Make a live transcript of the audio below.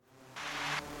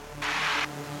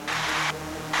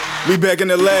We back in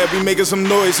the lab, we making some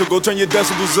noise, so go turn your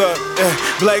decibels up.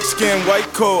 Black skin,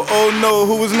 white coat, oh no,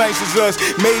 who was nice as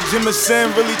us? Made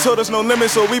Jimison, really told us no limit,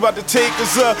 so we about to take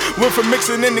us up. Went from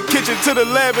mixing in the kitchen to the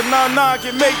lab, and nah, I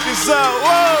can make this up.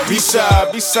 Whoa.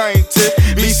 B-side, be scientist,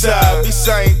 B-side, be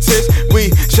scientist.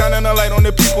 We shining a light on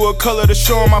the people of color to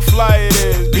show them how fly it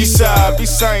is. B-side, be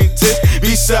scientist,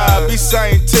 B-side, be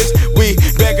scientist. We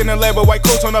back in the lab with white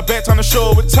coats on our back, trying to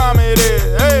show what time it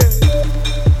is. Hey.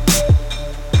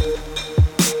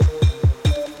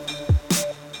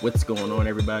 What's going on,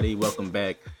 everybody? Welcome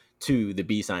back to the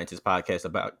B Scientist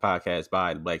podcast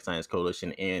by the Black Science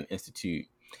Coalition and Institute.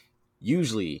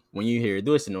 Usually, when you hear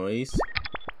this noise,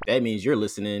 that means you're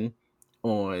listening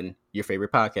on your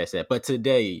favorite podcast app. But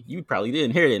today, you probably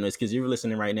didn't hear that noise because you're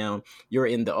listening right now. You're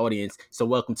in the audience. So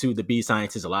welcome to the B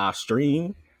Scientist live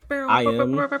stream. I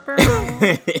am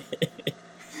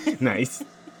nice.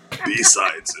 B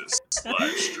Scientist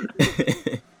live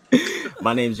stream.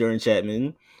 My name is Jordan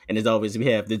Chapman. And as always, we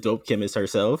have the dope chemist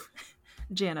herself,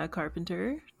 Jana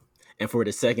Carpenter. And for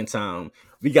the second time,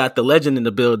 we got the legend in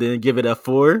the building. Give it up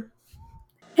for...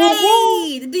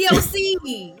 Hey, the DOC,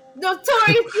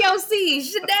 Notorious DOC,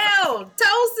 Chanel,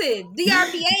 Tosin,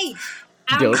 DRPH.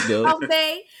 I'm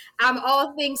Jose. I'm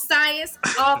all things science,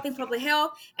 all things public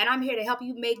health, and I'm here to help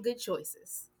you make good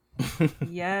choices.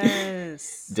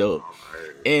 Yes. Dope.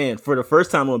 And for the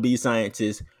first time on B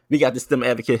Scientist, we got the STEM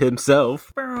advocate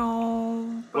himself.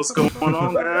 What's going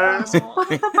on, guys?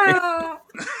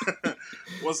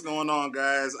 What's going on,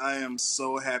 guys? I am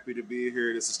so happy to be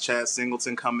here. This is Chad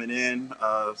Singleton coming in,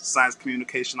 Science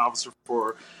Communication Officer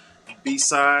for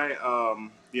B-Sci.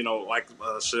 Like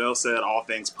Chanel said, all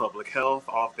things public health,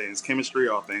 all things chemistry,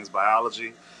 all things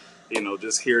biology.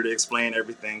 Just here to explain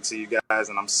everything to you guys,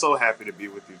 and I'm so happy to be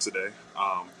with you today.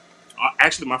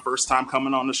 Actually, my first time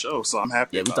coming on the show, so I'm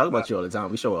happy. Yeah, we talk about you all the time.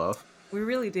 We show off. We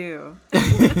really do.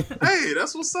 Hey,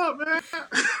 that's what's up, man.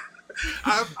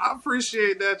 I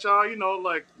appreciate that, y'all.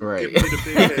 Right. Giving me the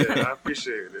big head. I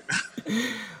appreciate it,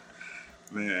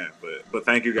 man. But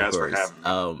thank you guys for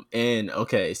having me. And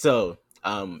okay, so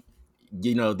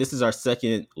this is our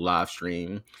second live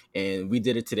stream, and we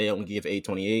did it today on Give Aid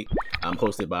 28,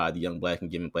 hosted by the Young Black and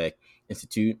Giving Black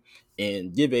Institute.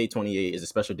 And Give Aid 28 is a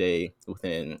special day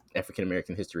within African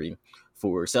American history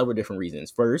for several different reasons.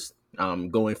 First,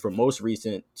 going from most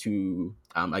recent to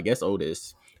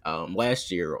oldest.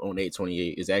 Last year on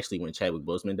 8/28 is actually when Chadwick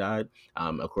Boseman died.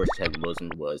 Of course, Chadwick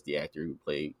Boseman was the actor who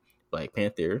played Black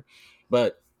Panther,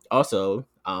 but also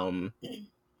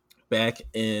back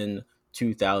in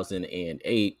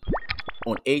 2008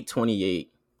 on 8/28.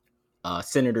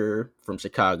 Senator from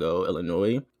Chicago,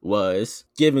 Illinois, was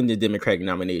given the Democratic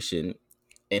nomination,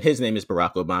 and his name is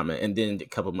Barack Obama. And then a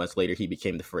couple months later, he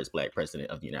became the first Black president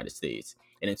of the United States.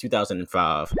 And in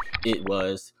 2005, it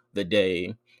was the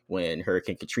day when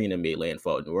Hurricane Katrina made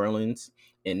landfall in New Orleans.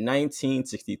 In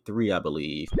 1963, I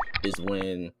believe, is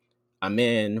when a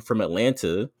man from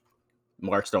Atlanta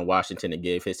marched on Washington and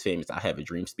gave his famous "I Have a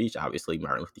Dream" speech, obviously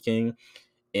Martin Luther King.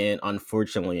 And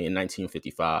unfortunately, in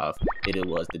 1955, it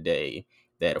was the day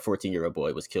that a 14-year-old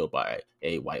boy was killed by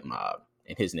a white mob,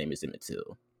 and his name is Emmett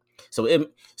Till. So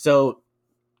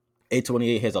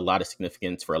 8/28 has a lot of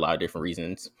significance for a lot of different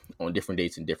reasons on different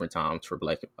dates and different times for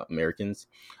Black Americans.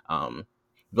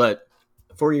 But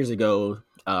 4 years ago,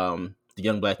 the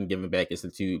Young Black and Giving Back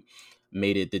Institute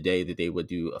made it the day that they would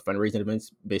do a fundraising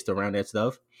events based around that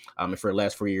stuff. And for the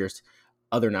last 4 years,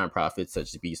 other nonprofits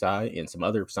such as B-Sci and some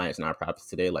other science nonprofits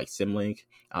today like SimLink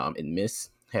and MISS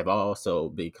have also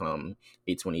become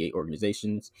 8/28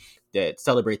 organizations that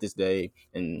celebrate this day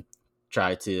and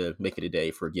try to make it a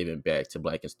day for giving back to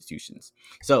Black institutions.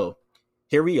 So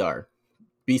here we are,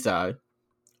 B-Sci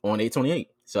on 8/28.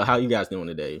 So how you guys doing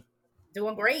today?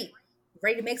 Doing great.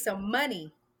 Ready to make some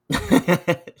money.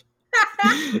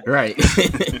 Right.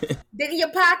 Dig in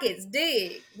your pockets.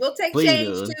 Dig. We'll take Please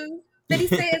change do. too. Did he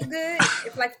say it's good?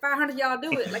 If like 500 y'all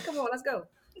do it, like come on, let's go.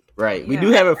 Right. We do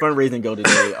have a fundraising goal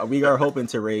today. We are hoping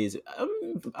to raise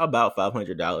about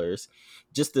 $500.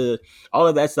 All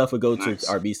of that stuff would go to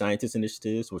our B Scientist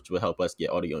initiatives, which will help us get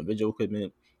audio and visual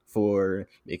equipment for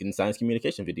making science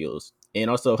communication videos, and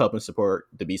also helping support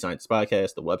the B Scientist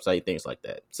podcast, the website, things like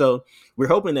that. So we're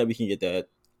hoping that we can get that.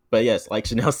 But yes, like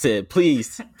Chanel said,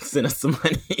 please send us some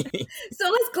money. So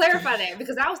let's clarify that,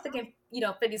 because I was thinking,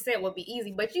 50 cents would be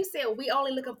easy, but you said we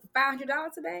only looking for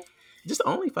 $500 today? Just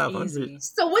only 500. Easy.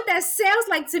 So what that sounds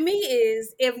like to me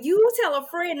is if you tell a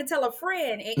friend to tell a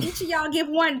friend and each of y'all give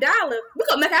 $1, we're going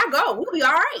to make our go. We'll be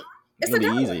all right. It's It'll be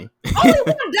 $1. easy. Only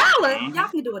 $1. Y'all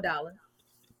can do $1.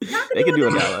 They can do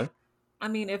 $1. I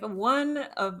mean, if one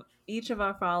of each of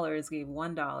our followers gave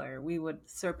 $1, we would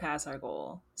surpass our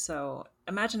goal. So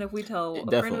imagine if we tell a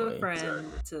friend of a Definitely.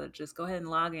 friend to just go ahead and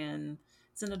log in,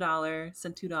 send $1,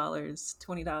 send $2,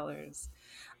 $20.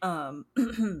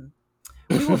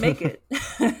 We will make it.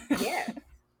 Yeah.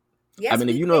 Yes, I mean,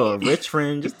 if we you know a can. rich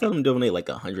friend, just tell them to donate like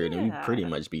 100, and we Yeah. pretty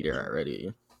much be there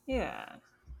already. Yeah.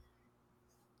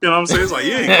 You know what I'm saying? It's like,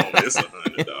 you ain't gonna miss I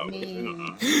 $100.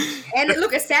 mean, and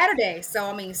look, it's Saturday, so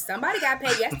I mean, somebody got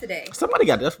paid yesterday. Somebody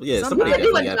got definitely, yeah. Somebody Somebody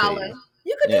You could definitely do got $1. paid.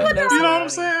 You could Yeah. do No $1. You know what I'm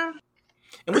somebody. saying?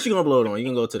 And what you gonna blow it on? You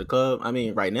gonna go to the club? I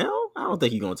mean, right now, I don't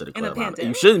think you're going to the In a club. You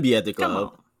pandemic? shouldn't be at the Come club.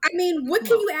 on. I mean, what Come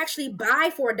can on. you actually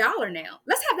buy for $1 now?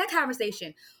 Let's have that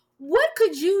conversation. What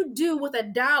could you do with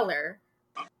 $1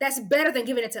 that's better than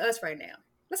giving it to us right now?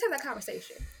 Let's have that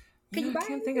conversation. Can you buy I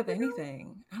can't think of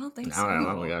anything. I don't think I so.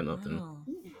 don't got nothing. No.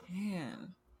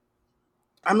 Man.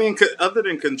 I mean, other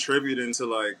than contributing to,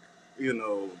 like, you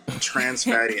know, trans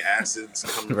fatty acids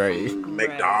coming Right. from Right.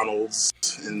 McDonald's,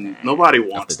 and Nah. nobody Off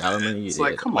wants the dollar that. money, It's yeah.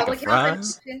 like, come Like on. a Public health fry?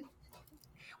 education.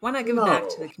 Why not give it back No.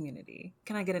 to the community?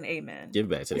 Can I get an amen? Give it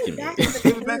back to the Give it back community. to the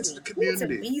Give it back to the community.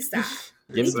 Give it community. to B-side.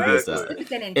 Give it to Exactly.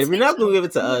 B-side. And if you're not gonna give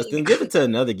it to us, then give it to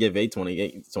another Give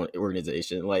 828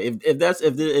 organization. Like if that's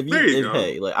if There you if go.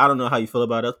 hey, like I don't know how you feel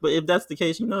about us, but if that's the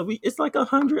case, you know, it's like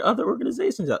 100 other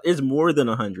organizations out. It's more than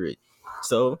 100.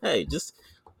 So hey, just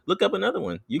look up another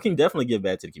one. You can definitely give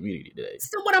back to the community today.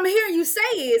 So what I'm hearing you say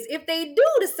is, if they do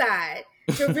decide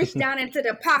to reach down into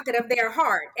the pocket of their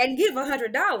heart and give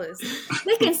 $100,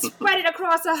 they can spread it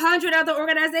across 100 other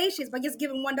organizations by just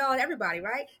giving $1 to everybody,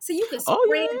 right? So you can spread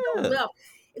Oh, the yeah. wealth.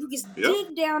 If you just Yep.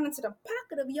 dig down into the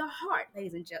pocket of your heart,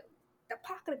 ladies and gentlemen, the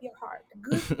pocket of your heart, the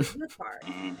good part,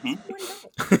 Mhm. $1.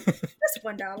 That's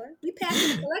 $1. We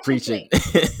passing the collection Preach it.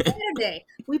 plate. Saturday,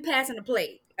 we passing the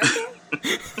plate. Okay,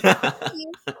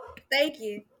 thank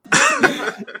you.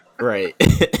 Right.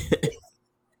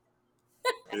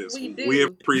 Yes, We do. we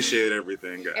appreciate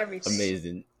everything, guys. Everything.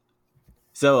 Amazing.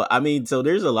 So I mean, so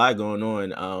there's a lot going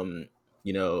on.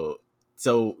 You know,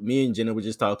 so me and Jenna were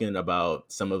just talking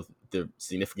about some of the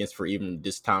significance for even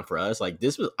this time for us. Like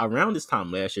this was around this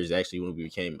time last year is actually when we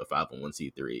became a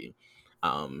 501c3.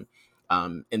 And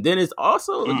then it's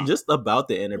also just about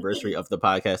the anniversary of the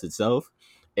podcast itself.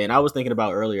 And I was thinking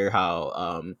about earlier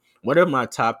how one of my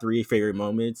top 3 favorite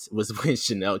moments was when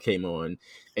Chanel came on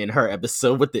in her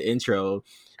episode with the intro.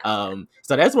 So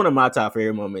that's one of my top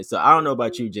favorite moments. So I don't know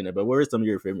about you, Jenna, but what are some of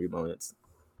your favorite moments?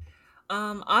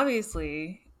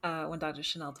 Obviously, when Dr.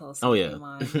 Chanel told us Oh, to yeah. came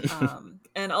on.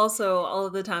 And also all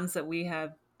of the times that we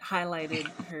have highlighted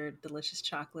her delicious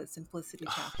chocolate, Simplicity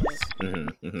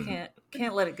chocolate.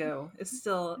 Can't let it go. It's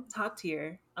still top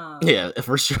tier. Yeah,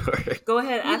 for sure. Go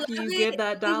ahead You after love you it? give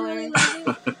that You really $1.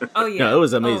 love it? Oh yeah. No, it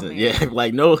was Oh, amazing. man. Yeah,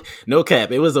 like no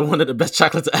cap. It was one of the best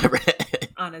chocolates I ever had.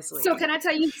 Honestly. So can I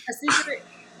tell you a secret?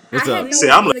 What's I up? had no See,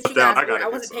 I'm idea that left you out. guys I gotta I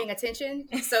get wasn't some. paying attention.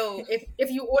 So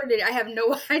if you ordered it, I have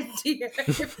no idea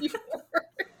if you ordered.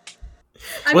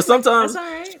 Well, sometimes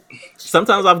That's all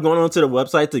right. I've gone onto the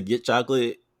website to get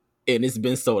chocolate and it's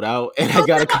been sold out, and I Oh,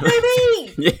 gotta no, come.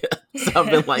 baby! Yeah, so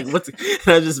I've been like, what's? And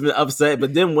I've just been upset.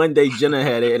 But then one day Jenna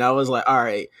had it, and I was like, all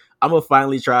right, I'm gonna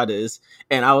finally try this.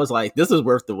 And I was like, this is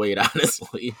worth the wait,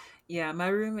 honestly. Yeah, my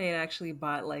roommate actually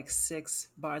bought like 6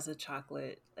 bars of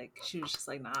chocolate. Like she was just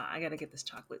like, nah, I gotta get this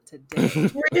chocolate today.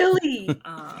 Really?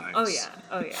 Oh Nice.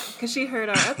 yeah, because she heard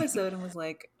our episode and was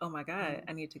like, "Oh my god,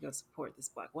 I need to go support this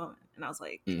Black woman." And I was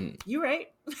like, Mhm. "You right?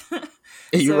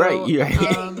 You're right. You're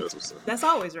right. That's what's up. That's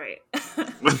always right."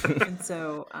 And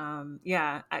so,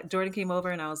 Jordan came over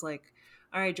and I was like,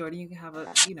 "All right, Jordan, you can have a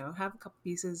couple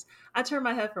pieces." I turned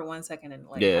my head for 1 second and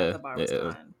like half the bar was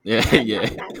gone. Yeah.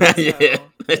 Yeah.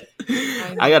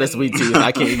 I got a sweet tooth.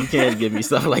 You can't give me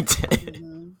stuff like that.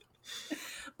 Mhm.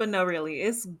 But no, really,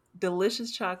 it's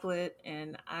delicious chocolate,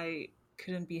 and I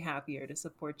couldn't be happier to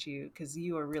support you because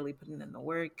you are really putting in the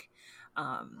work.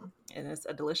 And it's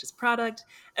a delicious product.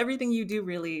 Everything you do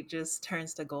really just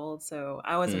turns to gold. So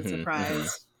I wasn't Mhm,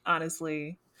 surprised,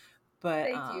 honestly.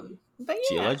 But Thank you. But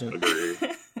She a yeah, legend.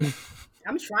 Agreed.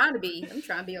 I'm trying to be on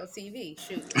TV.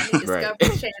 Shoot, I need Right.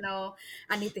 Discovery Channel.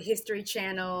 I need the History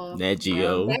Channel. Nat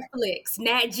Geo. Netflix,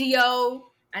 Nat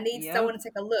Geo. I need Yep. someone to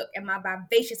take a look at my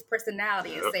vivacious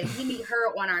personality and say, we need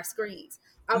her on our screens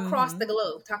across the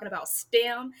globe, talking about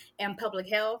STEM and public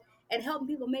health and helping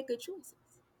people make good choices.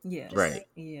 yes, Right.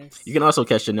 yes. You can also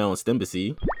catch Chanel on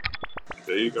Stimbasy.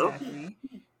 There you go. Exactly.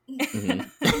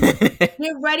 Mhm.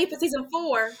 Get ready for season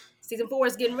 4. Season 4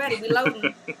 is getting ready. We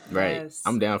loading. Right. Yes.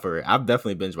 I'm down for it. I've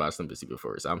definitely binge watched Stimbasy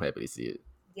before, so I'm happy to see it.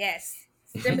 Yes.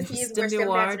 Sympathy is where Stim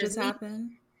Noir Ambassadors just meet.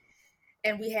 happened.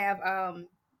 And we have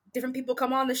different people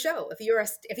come on the show. If you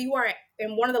are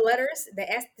in one of the letters,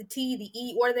 the S, the T, the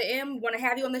E, or the M, we want to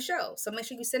have you on the show. So make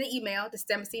sure you send an email to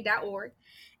stemc.org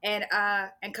and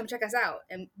come check us out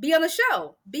and be on the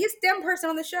show. Be a STEM person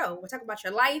on the show. We'll talk about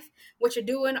your life, what you're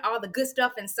doing, all the good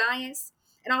stuff in science,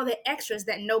 and all the extras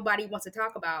that nobody wants to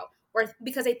talk about, or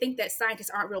because they think that scientists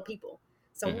aren't real people.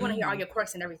 So we want to hear all your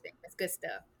quirks and everything. That's good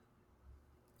stuff.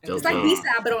 It's like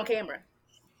B-side, but on camera.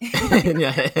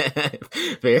 Yeah,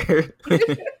 fair.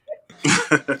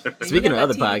 Speaking of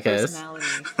other podcasts,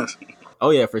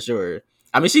 oh yeah, for sure.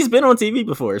 I mean, she's been on TV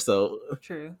before, so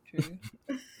true.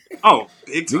 Oh,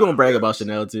 big time. We're gonna brag about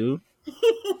Chanel too. I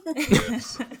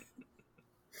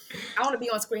want to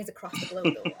be on screens across the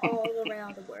globe, though, all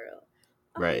around the world.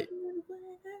 Right.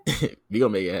 We gonna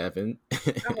make it happen. I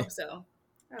hope so.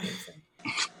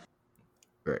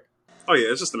 Right. Oh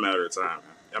yeah, it's just a matter of time.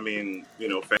 I mean,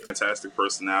 fantastic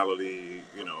personality,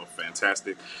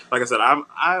 fantastic. Like I said,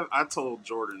 I told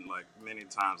Jordan like many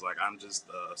times, like I'm just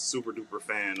a super duper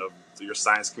fan of your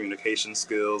science communication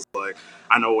skills. Like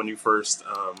I know when you first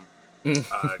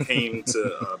came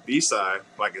to B-side,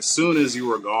 like as soon as you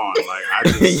were gone, like I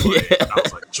just I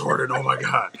was like, Jordan, oh my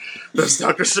god, that's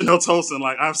Dr. Chanel Tolson.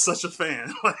 Like I'm such a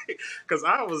fan, like because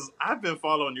I've been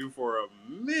following you for a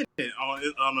minute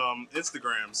on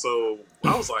Instagram, so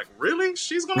I was like, really,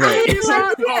 she's gonna be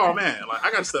B-side? Oh man, like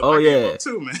I gotta step my game up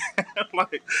too, man.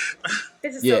 Like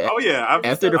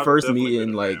after the first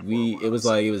meeting, like it was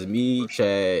me,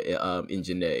 Chad, and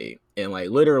Janae. And like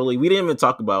literally, we didn't even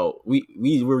talk about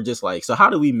we were just like, so how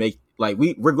do we make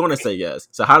we're going to say yes?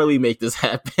 So how do we make this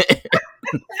happen?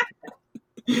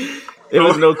 It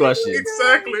was no question.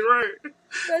 Exactly right.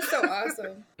 That's so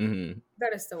awesome. Mm-hmm.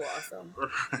 That is so awesome.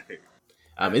 Right.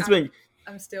 I'm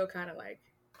still kind of like,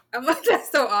 I'm like,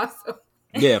 that's so awesome.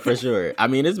 Yeah, for sure. I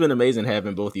mean, it's been amazing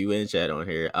having both you and Chad on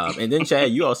here. And then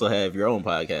Chad, you also have your own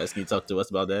podcast. Can you talk to us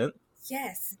about that?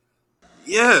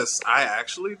 Yes, I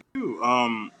actually do.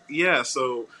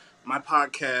 So my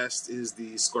podcast is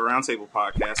the Square Roundtable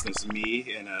podcast, and it's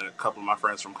me and a couple of my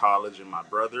friends from college and my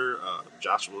brother,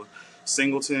 Joshua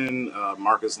Singleton,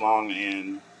 Marcus Long,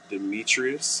 and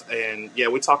Demetrius. And yeah,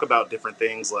 we talk about different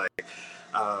things like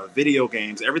video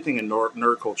games, everything in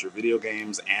nerd culture, video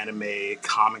games, anime,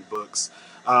 comic books.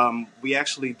 We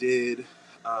actually did,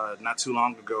 not too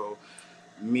long ago,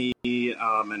 me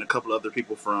and a couple other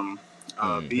people from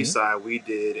B-side, we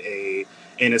did a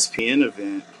NSPN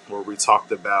event where we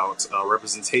talked about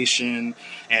representation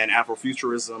and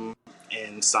Afrofuturism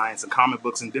in science and comic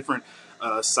books, and different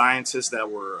scientists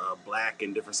that were black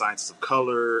and different scientists of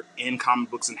color in comic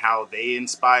books, and how they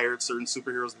inspired certain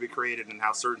superheroes to be created, and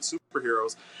how certain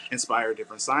superheroes inspired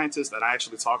different scientists. And I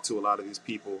actually talked to a lot of these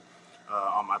people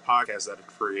on my podcast that have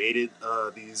created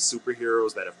these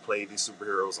superheroes, that have played these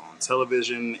superheroes on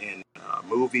television, in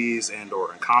movies, and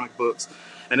or in comic books.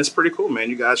 And it's pretty cool, man.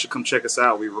 You guys should come check us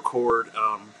out. We record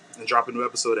and drop a new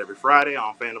episode every Friday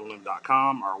on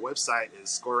fandomlim.com. Our website is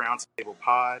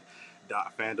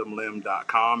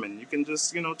squareroundtablepod.fandomlim.com, and you can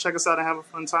just check us out and have a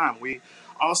fun time. We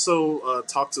also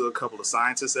talk to a couple of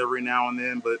scientists every now and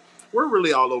then, but we're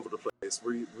really all over the place.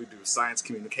 We do science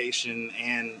communication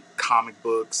and comic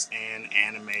books and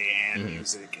anime and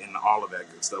music and all of that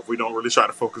good stuff. We don't really try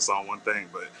to focus on one thing,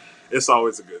 but it's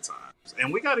always a good time.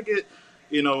 And we got to get,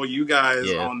 you guys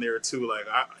on there too. Like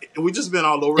we just been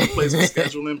all over the place with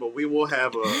scheduling, but we will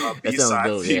have a B-side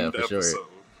themed episode. Sure.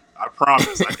 I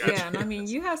promise. I got you. Yeah, and I mean,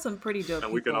 you have some pretty dope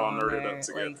and we can all nerd there. it up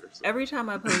together. Like, every time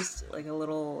I post like a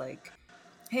little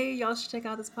hey, y'all should check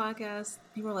out this podcast,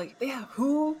 people are like, yeah,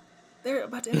 who? They're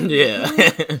about to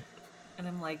and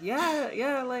I'm like,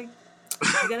 yeah, like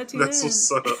you gotta tune That's in.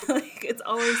 What's up. Like it's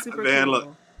always super Man, cool.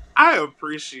 Look, I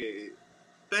appreciate.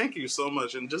 Thank you so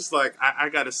much. And just like I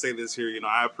gotta say this here,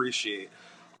 I appreciate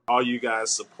all you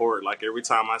guys' support. Like every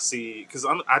time I see, because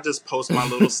I just post my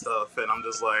little stuff, and I'm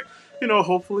just like,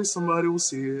 hopefully somebody will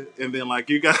see it, and then like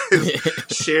you guys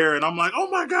share, and I'm like, oh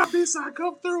my god, B-side,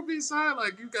 come through, B-side.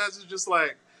 Like you guys are just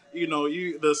like,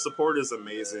 the support is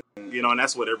amazing. And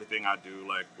that's what everything I do,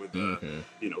 like with,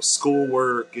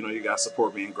 schoolwork, you guys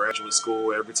support me in graduate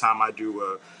school. Every time I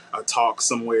do a talk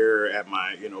somewhere at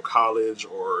my, college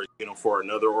or, for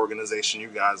another organization, you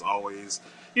guys always,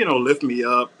 lift me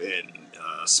up and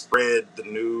spread the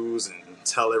news and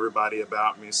tell everybody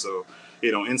about me. So,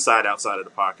 inside, outside of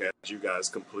the podcast, you guys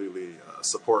completely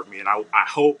support me. And I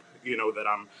hope, that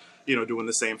I'm, doing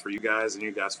the same for you guys, and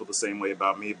you guys feel the same way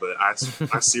about me. But I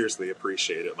seriously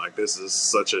appreciate it. Like this is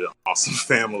such an awesome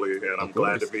family, and I'm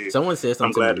glad to be. Someone said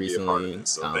something to me recently. It,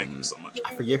 so thank you so much.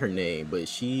 I forget her name, but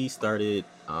she started,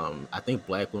 I think,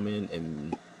 Black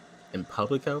women in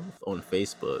public health on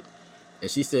Facebook, and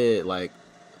she said like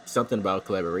something about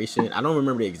collaboration. I don't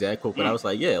remember the exact quote, but I was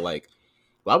like, yeah, like,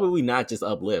 why would we not just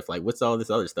uplift? Like, what's all this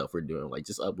other stuff we're doing? Like,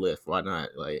 just uplift. Why not?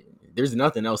 Like, there's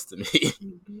nothing else to me.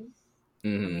 Mm-hmm.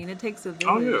 Mm-hmm. I mean, it takes a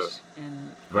village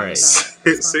and right.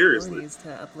 Seriously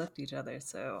to uplift each other.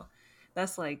 So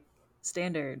that's like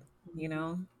standard, you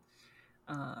know.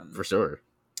 For sure.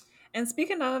 And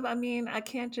speaking of, I mean, I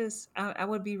can't just, I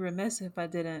would be remiss if I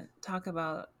didn't talk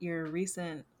about your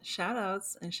recent shout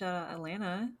outs and shout out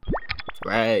Atlanta.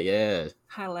 Right, yeah.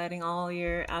 Highlighting all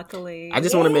your accolades. I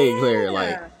just want to make it clear,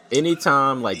 like,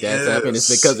 anytime like that's happened, it's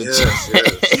because of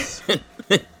Chad.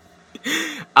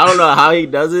 I don't know how he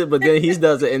does it, but then he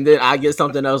does it, and then I get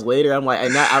something else later. I'm like,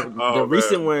 and the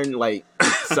recent one, like,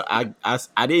 so I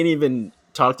didn't even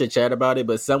talk to Chad about it,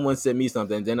 but someone sent me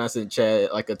something. Then I sent Chad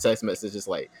like a text message, just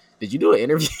like, "Did you do an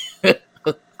interview?"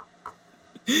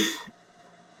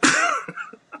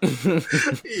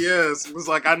 Yes, it was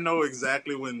like I know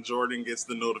exactly when Jordan gets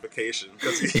the notification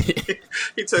because he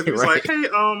texted me, he's like, "Hey,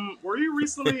 were you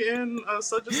recently in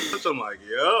such and such?" I'm like,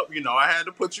 "Yep, you know, I had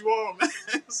to put you on,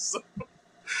 man." So,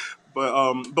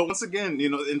 but once again, you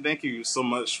know, and thank you so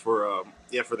much for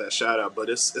for that shout out. But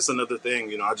it's another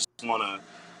thing, you know, I just want to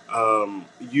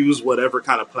use whatever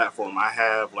kind of platform I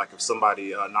have. Like if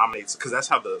somebody nominates, because that's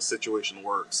how the situation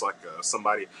works. Like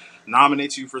somebody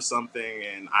nominates you for something,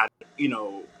 and I, you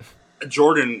know,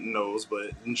 Jordan knows,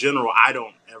 but in general, I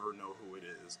don't ever know who it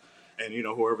is. And you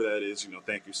know, whoever that is, you know,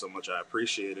 thank you so much. I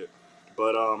appreciate it.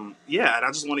 But yeah, and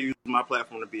I just want to use my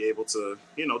platform to be able to,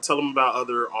 you know, tell them about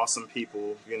other awesome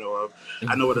people. You know,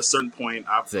 I know at a certain point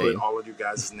I've put all of you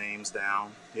guys' names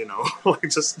down. You know, like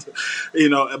just, you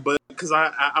know, but because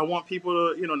I want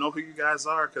people to, you know who you guys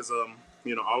are, because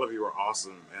you know, all of you are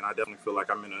awesome, and I definitely feel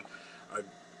like I'm in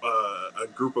a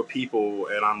group of people,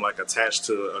 and I'm like attached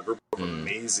to a group of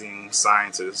amazing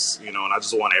scientists, you know, and I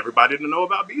just want everybody to know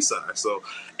about B-Side. So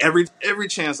every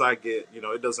chance I get, you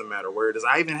know, it doesn't matter where it is.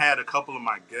 I even had a couple of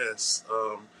my guests,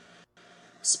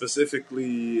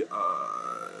 specifically,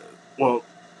 well,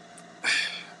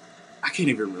 I can't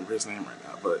even remember his name right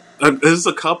now, but there's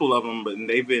a couple of them, but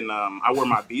they've been, I wear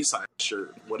my B-Side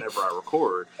shirt whenever I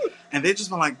record, and they just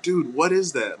been like, dude, what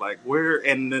is that? Like, where?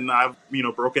 And then I've, you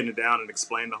know, broken it down and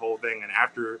explained the whole thing, and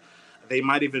after, they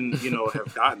might even, you know,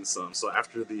 have gotten some. So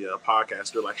after the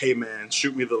podcast, they're like, hey man,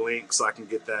 shoot me the link so I can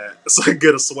get that, so I can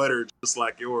get a sweater just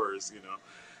like yours, you know.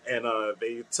 And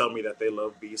they tell me that they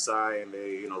love B-Side and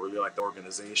they, you know, really like the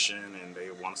organization and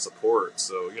they want to support.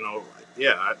 So, you know,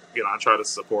 yeah, I try to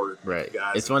support you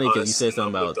guys. It's funny because you said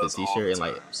something about the t-shirt,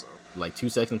 and like 2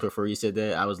 seconds before you said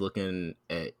that, I was looking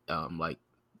at like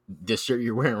this shirt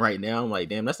you're wearing right now. I'm like,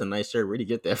 damn, that's a nice shirt. Where'd you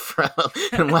get that from?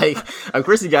 And I'm like, of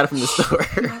course you got it from the store.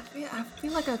 I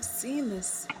feel like I've seen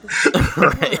this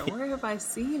right. Where have I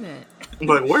seen it?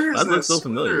 Like, where is that? Looks so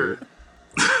familiar.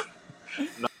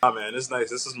 Nah, man, it's nice.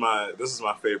 This is my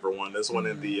favorite one. This one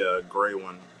in the gray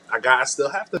one. I still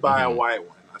have to buy a white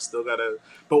one. I still gotta,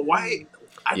 but white.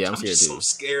 I'm just so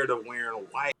scared of wearing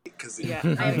white because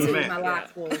I'm too. My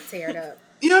locks will tear it up.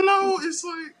 You know, it's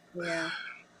like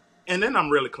And then I'm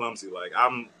really clumsy. Like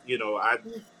I'm, you know, I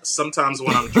sometimes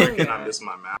when I'm drinking, I miss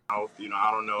my mouth. You know,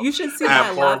 I don't know. You should see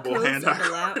my lab coats in the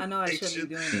lab. I know I shouldn't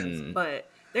be doing this, but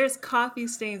there's coffee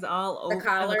stains all over.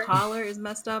 The collar is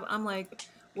messed up. I'm like,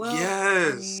 well,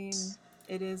 I mean,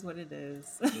 it is what it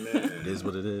is. Man, it is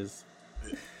what it is.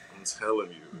 I'm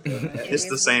telling you, it's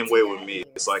the same way with me.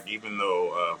 It's like even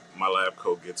though my lab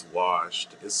coat gets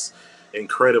washed, it's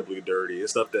incredibly dirty.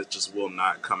 It's stuff that just will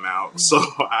not come out. So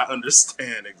I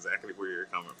understand exactly where you're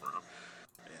coming from.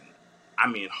 And I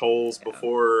mean, holes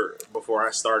before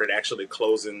I started actually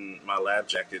closing my lab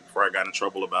jacket, before I got in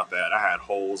trouble about that, I had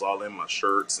holes all in my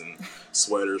shirts and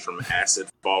sweaters from acid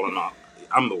falling off.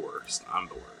 I'm the worst.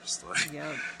 Like,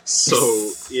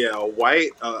 so yeah,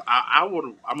 white. I'm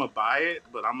gonna buy it,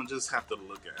 but I'm gonna just have to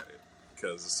look at it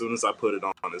because as soon as I put it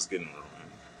on, it's getting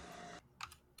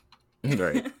ruined.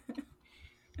 Right.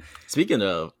 Speaking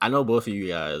of, I know both of you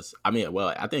guys. I mean,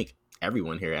 well, I think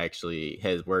everyone here actually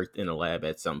has worked in a lab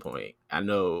at some point. I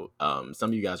know some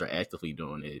of you guys are actively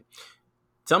doing it.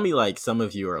 Tell me, like, some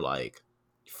of your like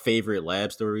favorite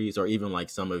lab stories, or even like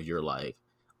some of your like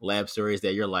lab stories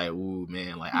that you're like, ooh,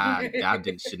 man, like I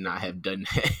should not have done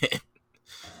that.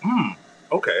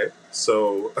 Okay,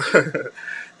 so should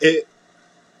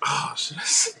I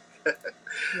say that?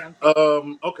 Yeah.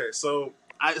 Okay, so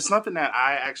it's nothing that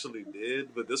I actually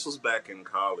did, but this was back in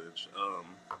college,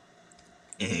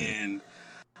 and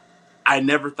I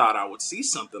never thought I would see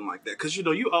something like that because you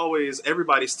know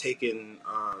everybody's taking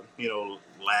you know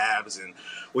labs, and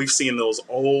we've seen those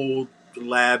old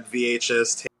lab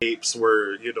VHS tapes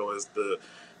where you know is the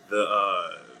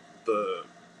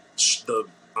the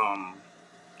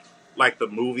like the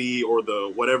movie or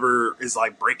the whatever is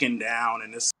like breaking down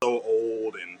and it's so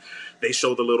old, and they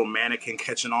show the little mannequin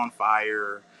catching on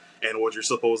fire and what you're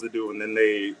supposed to do, and then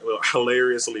they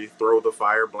hilariously throw the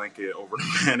fire blanket over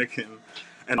the mannequin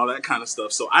and all that kind of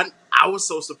stuff. So I was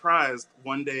so surprised.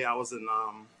 One day I was in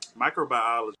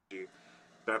microbiology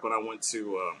back when I went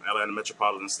to Atlanta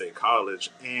Metropolitan State College,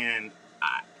 and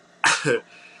I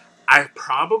I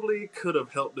probably could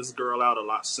have helped this girl out a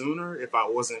lot sooner if I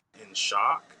wasn't in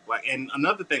shock. Like, and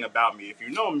another thing about me, if you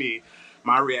know me,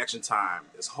 my reaction time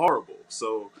is horrible.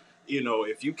 So, you know,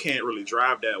 if you can't really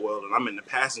drive that well and I'm in the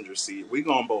passenger seat, we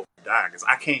gonna both die because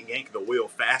I can't yank the wheel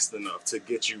fast enough to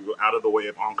get you out of the way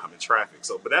of oncoming traffic.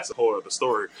 So, but that's a whole other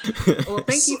story. Well,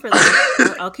 thank you for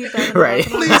that. I'll keep that in mind. Right.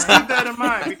 Please keep that in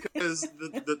mind, because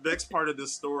the next part of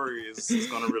this story is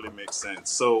going to really make sense.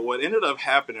 So what ended up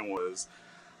happening was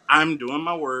I'm doing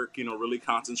my work, you know, really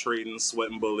concentrating,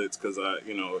 sweating bullets because I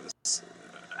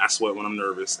sweat when I'm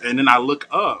nervous. And then I look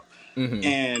up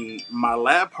and my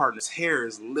lab partner's hair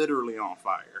is literally on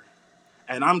fire.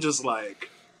 And I'm just like,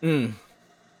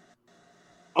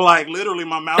 like literally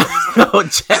my mouth is like, Oh,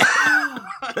 Jack.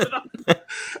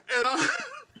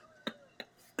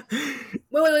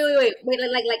 Wait,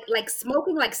 like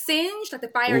smoking, like singed, like the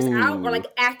fire's out, or like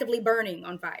actively burning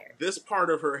on fire? This part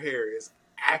of her hair is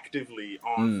actively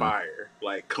on fire,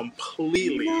 like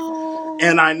completely. No.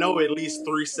 And I know at least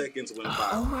 3 seconds went by.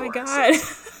 Oh my before God.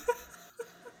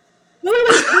 Wait,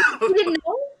 you didn't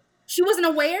know? She wasn't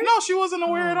aware? No, she wasn't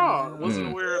aware at all. no. Wasn't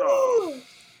aware at all.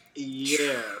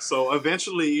 Yeah. So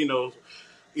eventually, you know,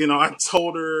 I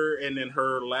told her, and then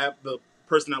the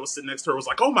person that was sitting next to her was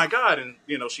like, "Oh my God," and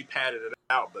you know, she patted it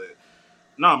out, but.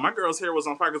 No, my girl's hair was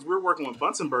on fire because we were working with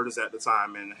Bunsen burners at the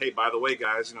time. And hey, by the way,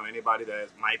 guys, you know, anybody that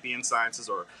might be in sciences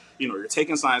or, you know, you're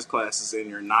taking science classes and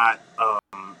you're not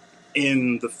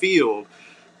in the field,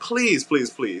 please,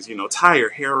 you know, tie your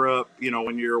hair up, you know,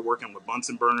 when you're working with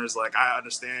Bunsen burners. Like, I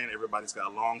understand everybody's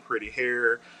got long, pretty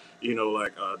hair, you know,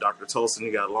 like Dr. Tolson,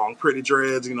 you got long, pretty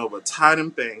dreads, you know, but tie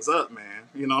them things up, man.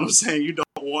 You know what I'm saying? You don't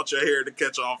want your hair to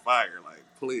catch on fire. Like,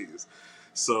 please.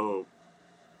 So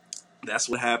that's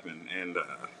what happened, and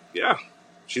yeah,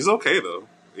 she's okay though.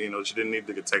 You know, she didn't need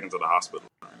to get taken to the hospital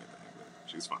or anything, but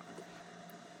she's fine.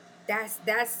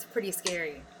 That's pretty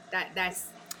scary. That's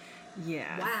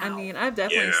Yeah. wow. I mean, I've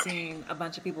definitely seen a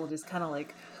bunch of people just kind of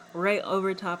like right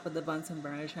over top of the Bunsen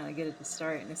burner trying to get it to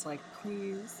start, and it's like,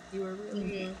 please, you are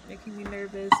really making me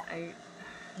nervous.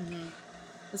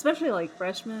 Especially like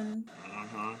freshmen.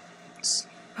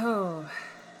 Oh.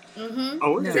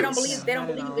 Oh, No, they don't believe it's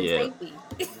safety.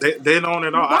 They don't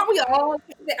at all. Aren't we all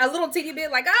a little teeny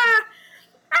bit like, I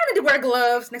need to wear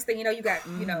gloves? Next thing you know, you got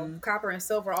you know, copper and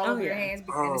silver all over your hands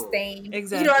because it's stained.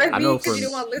 Exactly. You know what I mean? I know for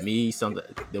me,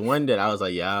 the one that I was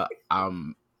like,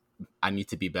 I need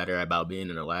to be better about being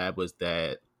in the lab was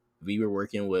that we were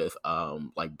working with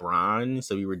like brine,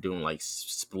 so we were doing like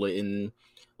splitting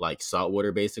like salt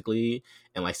water basically,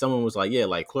 and like someone was like, yeah,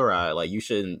 like chloride, like you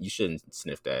shouldn't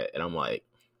sniff that, and I'm like,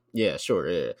 yeah, sure,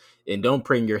 yeah. And don't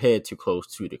bring your head too close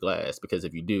to the glass because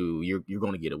if you do, you're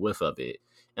going to get a whiff of it.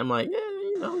 And I'm like, yeah,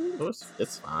 you know,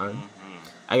 it's fine.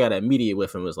 I got an immediate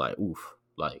whiff and was like, oof,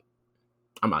 like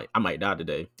I might die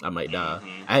today. I might die.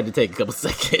 I had to take a couple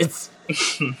seconds.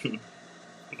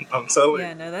 I'm telling you.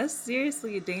 Yeah, no, that's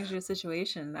seriously a dangerous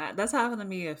situation. That's happened to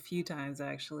me a few times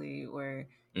actually, where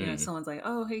you know someone's like,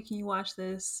 "Oh, hey, can you watch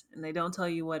this?" and they don't tell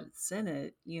you what's in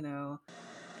it, you know.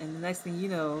 And the next thing you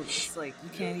know, it's like you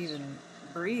can't even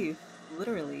breathe,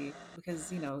 literally,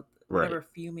 because, you know, whatever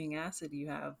fuming acid you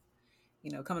have, you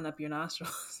know, coming up your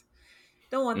nostrils.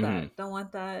 Don't want that. Don't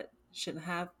want that. Shouldn't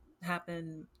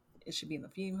happen. It should be in the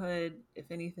fume hood,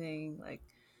 if anything. Like,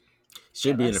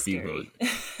 should be in the fume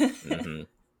hood.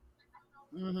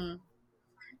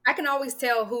 I can always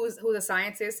tell who's a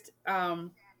scientist.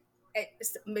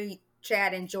 Maybe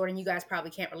Chad and Jordan, you guys probably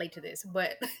can't relate to this,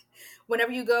 but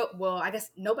whenever you go, well, I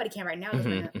guess nobody can right now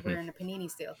because we're in the panini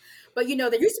still. But you know,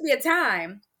 there used to be a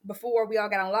time before we all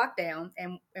got on lockdown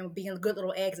and being good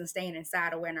little eggs and staying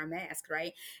inside or wearing our masks,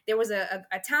 right? There was a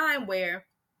time where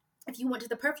if you went to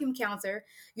the perfume counter,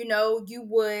 you know, you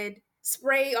would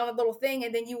spray on the little thing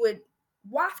and then you would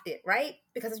waft it, right?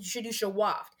 Because you should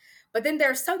waft. But then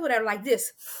there's some people that are like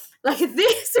this, right? And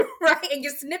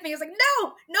you're sniffing. It's like,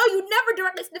 no, you never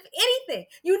directly sniff anything.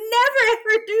 You never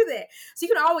ever do that. So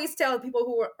you can always tell people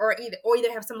who are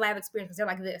either have some lab experience because they're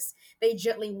like this. They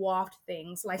gently waft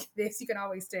things like this. You can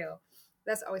always tell.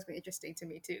 That's always been interesting to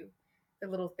me too. The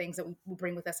little things that we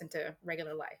bring with us into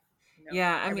regular life. You know,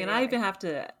 yeah, I mean, I even have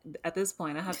to, at this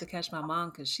point, I have to catch my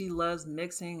mom because she loves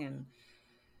mixing and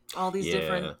all these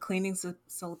different cleaning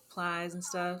supplies and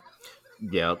stuff.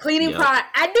 Yeah, cleaning product.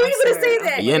 I knew you were gonna say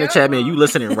that. Yeah, in the chat, man, you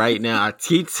listening right now? I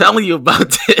keep telling you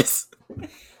about this.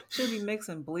 She'll be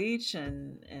mixing bleach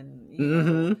and you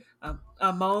know,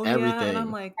 ammonia, everything. And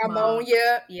I'm like,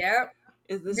 ammonia, yep.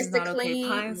 This is not okay.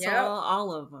 Pine Sol,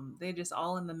 all of them. They just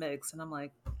all in the mix, and I'm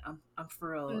like, I'm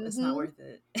for real. It's not worth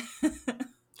it.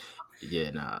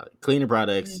 Yeah, nah. Cleaning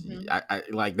products, I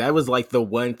like that was like the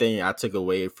one thing I took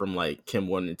away from like Chem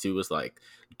 1 and 2 was like,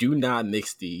 do not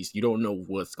mix these. You don't know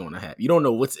what's going to happen. You don't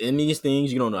know what's in these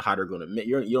things. You don't know how they're going to make.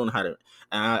 You don't know how to.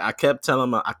 And I kept telling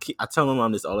my, I tell my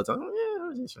mom this all the time.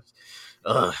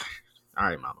 All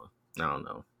right, mama. I don't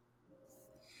know.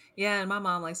 Yeah, and my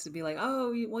mom likes to be like,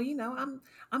 "Oh, well, you know,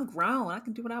 I'm grown. I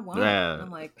can do what I want." Yeah. And I'm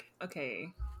like,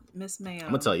 "Okay, Miss Ma'am,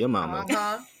 I'm gonna tell your mama."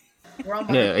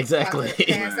 Yeah, exactly.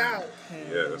 Pass out.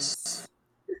 Yes.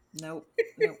 Nope.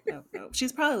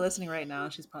 She's probably listening right now.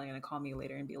 She's probably gonna call me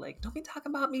later and be like, "Don't be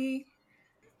talking about me.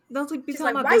 Don't be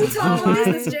talking about business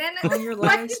on your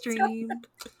live stream."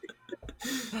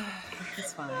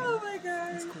 It's fine. Oh my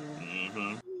god. It's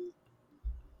cool.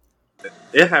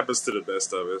 It happens to the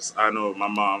best of us. I know my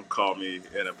mom called me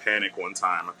in a panic one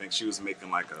time. I think she was making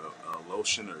like a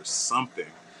lotion or something,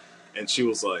 and she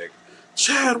was like,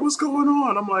 "Chad, what's going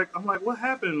on?" I'm like, "What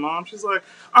happened, Mom?" She's like,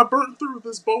 "I burnt through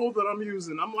this bowl that I'm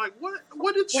using." I'm like, "What?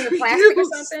 What did you plastic use?"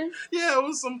 Or something? Yeah, it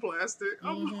was some plastic.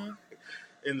 I'm like,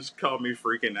 and she called me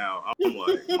freaking out. I'm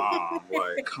like, "Mom,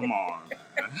 like, come on,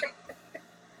 man."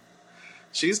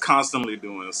 She's constantly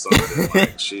doing something.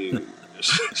 Like she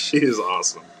is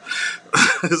awesome.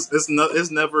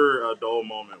 It's never a dull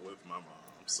moment with my mom.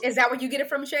 So. Is that where you get it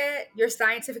from, Chad? Your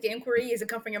scientific inquiry? Is it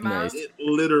come from your mom? Nice. It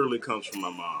literally comes from my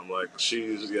mom. Like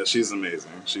she's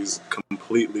amazing. She's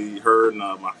completely her and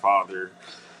my father.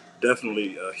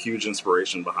 Definitely a huge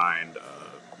inspiration behind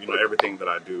everything that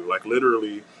I do. Like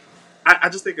literally, I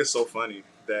just think it's so funny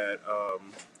that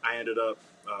I ended up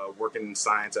working in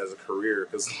science as a career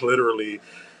because literally.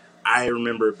 I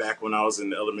remember back when I was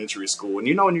in elementary school,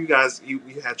 and when you guys you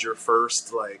had your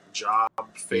first like job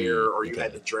fair, or you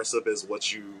had to dress up as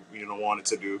what you wanted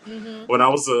to do. When I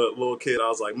was a little kid, I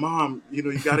was like, "Mom, you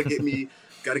gotta get me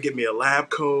a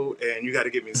lab coat, and you gotta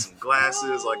get me some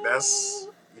glasses." Like that's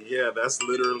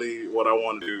literally what I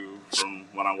want to do from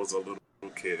when I was a little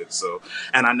kid. So,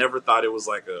 and I never thought it was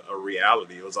like a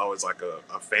reality. It was always like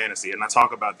a fantasy, and I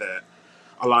talk about that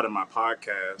a lot in my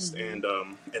podcast and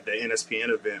at the NSPN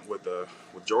event with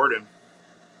Jordan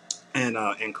and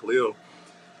Khalil.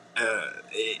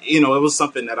 It was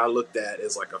something that I looked at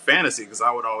as like a fantasy because I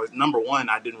would always, number one,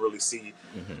 I didn't really see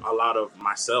a lot of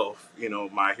myself.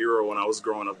 My hero when I was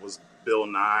growing up was Bill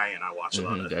Nye, and I watched a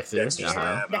lot of Dexter's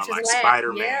Lab, and I like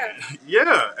Spider-Man.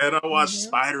 Yeah, and I watched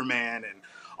Spider-Man and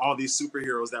all these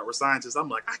superheroes that were scientists. I'm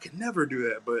like, I could never do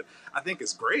that, but I think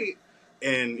it's great.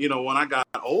 And, when I got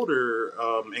older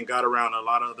and got around a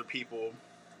lot of other people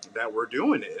that were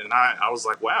doing it, and I was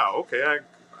like, wow, okay,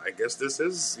 I guess this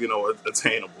is,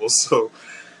 attainable. So,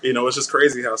 it's just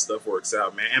crazy how stuff works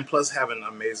out, man. And plus having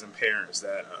amazing parents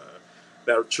that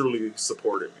truly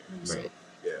supported me. Right. So,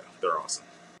 yeah, they're awesome.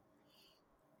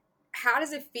 How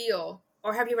does it feel,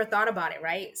 or have you ever thought about it,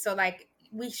 right? So, like,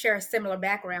 we share a similar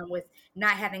background with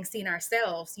not having seen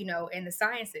ourselves, in the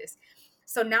sciences.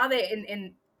 So now that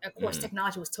in of course,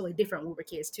 technology was totally different when we were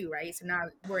kids too, right? So now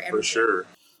we're everywhere. For sure.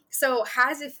 So how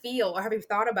does it feel, or have you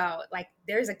thought about, like,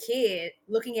 there's a kid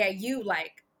looking at you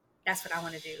like, that's what I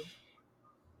want to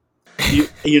do?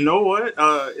 You know what?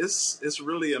 It's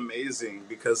really amazing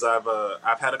because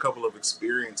I've had a couple of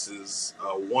experiences.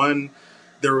 One,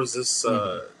 there was this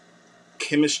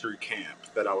chemistry camp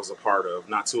that I was a part of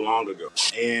not too long ago,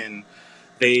 and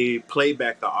they played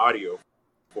back the audio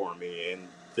for me, and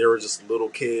there were just little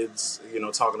kids,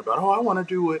 talking about, oh, I want to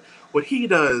do what he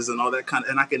does and all that kind of,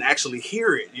 and I can actually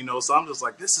hear it, so I'm just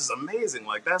like, this is amazing.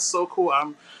 Like, that's so cool.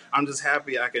 I'm just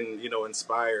happy I can,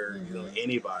 inspire,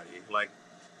 anybody. Like,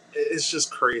 it's just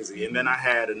crazy. And then I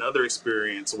had another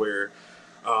experience where,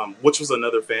 which was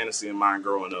another fantasy of mine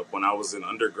growing up. When I was in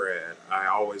undergrad,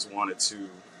 I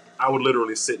would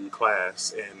literally sit in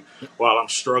class, and while I'm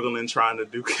struggling trying to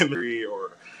do chemistry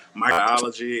or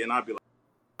microbiology, and I'd be like,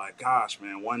 gosh,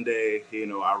 man, one day,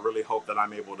 I really hope that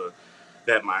I'm able to,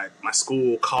 that my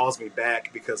school calls me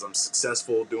back because I'm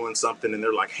successful doing something, and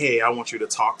they're like, hey, I want you to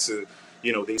talk to,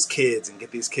 these kids and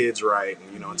get these kids right,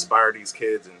 and, inspire these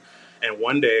kids. And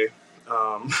one day,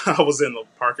 I was in the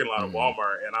parking lot of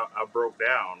Walmart, and I broke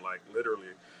down, like,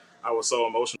 literally. I was so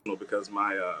emotional because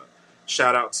my,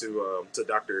 shout out to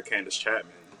Dr. Candace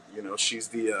Chapman. She's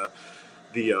the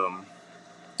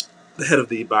the head of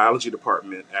the biology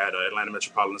department at Atlanta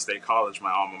Metropolitan State College,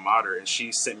 my alma mater, and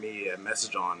she sent me a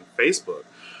message on Facebook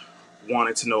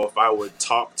wanting to know if I would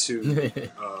talk to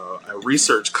a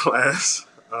research class.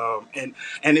 And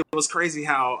it was crazy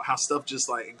how stuff just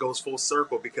like goes full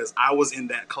circle, because I was in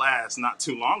that class not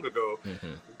too long ago,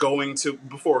 going to,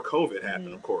 before COVID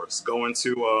happened, of course, going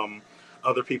to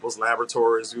other people's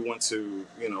laboratories. We went to,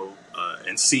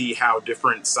 and see how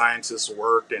different scientists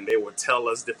worked, and they would tell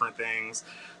us different things.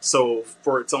 So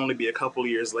for it to only be a couple of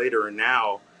years later, and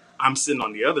now I'm sitting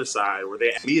on the other side where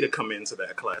they asked me to come into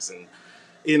that class, and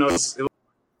it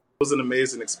was an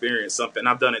amazing experience. Something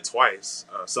I've done it twice.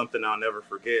 Something I'll never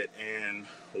forget. And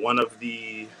one of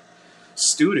the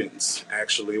students,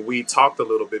 actually, we talked a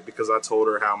little bit, because I told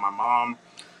her how my mom,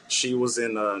 she was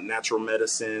in natural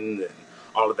medicine and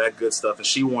all of that good stuff, and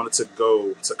she wanted to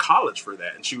go to college for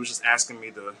that. And she was just asking me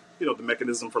the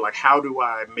mechanism for like, how do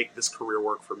I make this career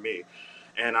work for me?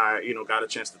 And I, got a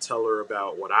chance to tell her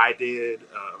about what I did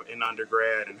in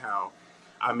undergrad, and how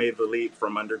I made the leap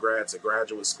from undergrad to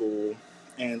graduate school,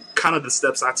 and kind of the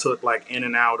steps I took, like in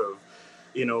and out of,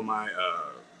 my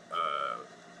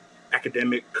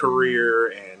academic career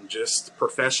and just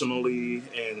professionally.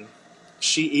 And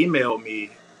she emailed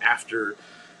me after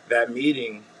that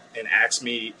meeting and asked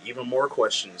me even more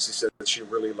questions. She said that she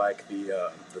really liked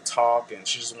the talk, and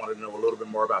she just wanted to know a little bit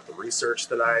more about the research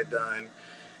that I had done.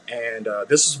 And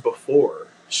this was before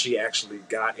she actually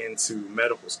got into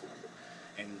medical school.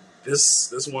 And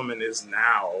this woman is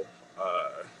now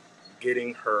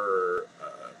getting her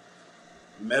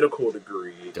medical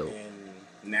degree in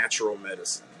natural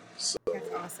medicine. So,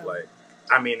 that's awesome.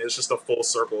 It's just a full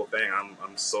circle thing.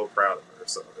 I'm so proud of her.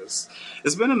 So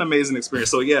it's been an amazing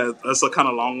experience. So yeah, that's a kind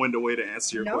of long-winded way to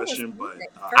answer your question, but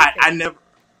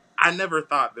I never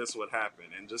thought this would happen,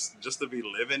 and just to be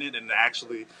living it and to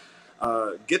actually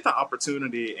get the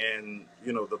opportunity and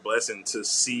the blessing to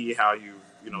see how you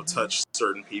touch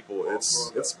certain people.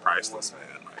 It's priceless,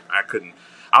 man.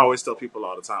 I always tell people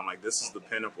all the time, like, this is the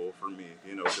pinnacle for me,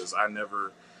 because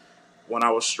when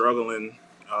I was struggling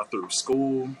through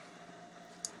school,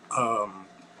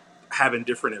 having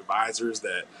different advisors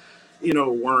that,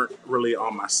 weren't really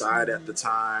on my side at the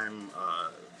time,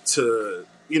 to,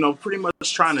 pretty much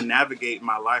trying to navigate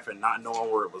my life and not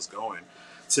knowing where it was going,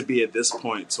 to be at this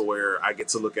point to where I get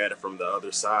to look at it from the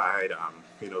other side. I'm,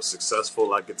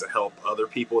 successful. I get to help other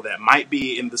people that might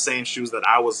be in the same shoes that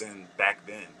I was in back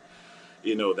then.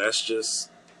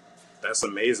 That's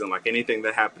amazing. Like, anything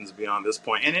that happens beyond this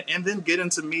point, and then getting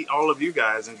to meet all of you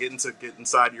guys and getting to get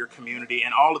inside your community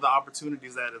and all of the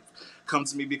opportunities that have come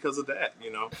to me because of that.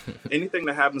 Anything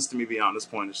that happens to me beyond this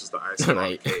point is just the icing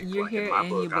on the cake. You're like, here in my and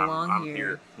book, you belong I'm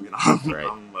here. Right.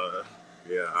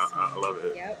 I love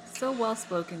it. Yep. So well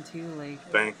spoken too. Like,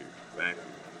 Thank you.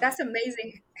 That's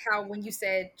amazing how when you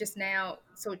said just now,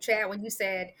 so Chad, when you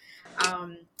said,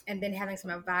 and then having some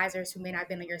advisors who may not have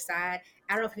been on your side,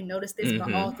 I don't know if you noticed this,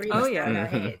 but all three of us nodded our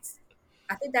heads.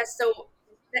 I think that's some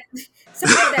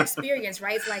of that experience,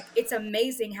 right? It's like, it's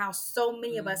amazing how so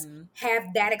many of us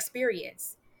have that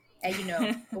experience. And,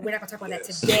 but we're not going to talk about that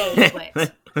today,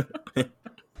 but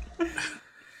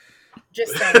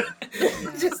just saying.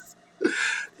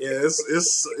 Yeah,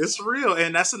 it's real,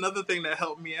 and that's another thing that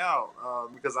helped me out,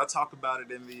 because I talk about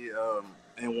it in the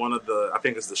in one of the, I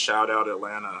think it's the Shout Out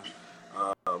Atlanta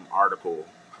article,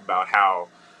 about how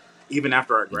even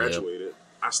after I graduated,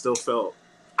 I still felt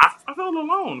I felt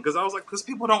alone, because I was like, because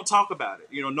people don't talk about it.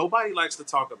 Nobody likes to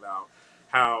talk about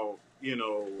how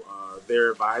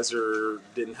their advisor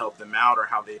didn't help them out, or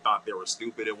how they thought they were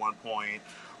stupid at one point,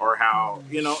 or how,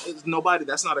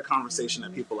 that's not a conversation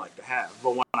that people like to have.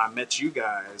 But when I met you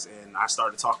guys and I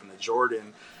started talking to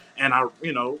Jordan, and I've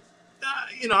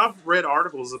read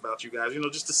articles about you guys,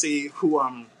 just to see who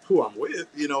I'm with,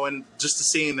 and just to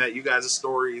seeing that you guys'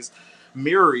 stories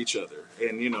mirror each other.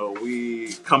 And,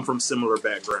 we come from similar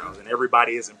backgrounds, and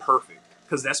everybody isn't perfect,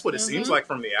 because that's what it seems like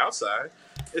from the outside.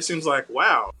 It seems like,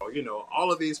 wow,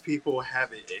 all of these people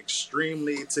have it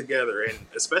extremely together, and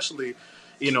especially,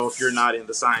 if you're not in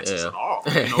the sciences at all,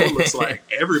 it looks like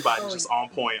everybody's just on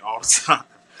point all the time.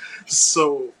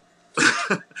 So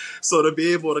to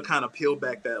be able to kind of peel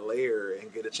back that layer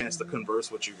and get a chance to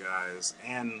converse with you guys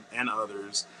and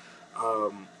others,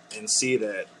 and see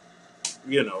that,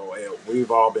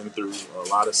 we've all been through a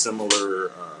lot of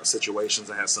similar situations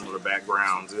and have similar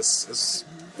backgrounds. It's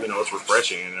it's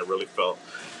refreshing, and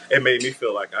it made me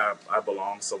feel like I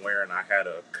belonged somewhere and I had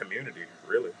a community,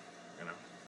 really.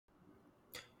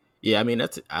 Yeah, I mean,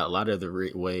 that's a lot of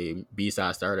the way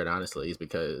B-Side started, honestly, is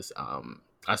because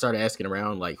I started asking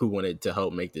around, like, who wanted to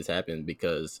help make this happen,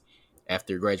 because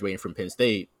after graduating from Penn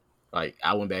State, like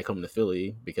I went back home to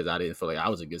Philly because I didn't feel like I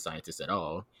was a good scientist at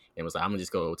all, and was like, I'm gonna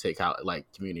just go take out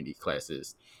like community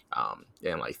classes,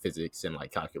 and like physics and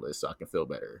like calculus so I can feel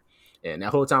better. And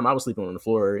that whole time I was sleeping on the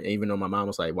floor, and even though my mom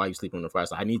was like, "Why are you sleeping on the floor?" I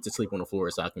was like, "I need to sleep on the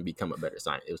floor so I can become a better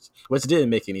scientist," which didn't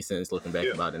make any sense looking back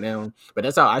about it now. But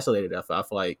that's how isolated I felt. I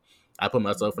feel like I put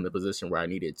myself in a position where I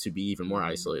needed to be even more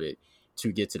isolated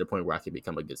to get to the point where I could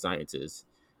become a good scientist.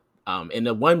 And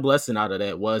the one blessing out of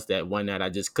that was that one night I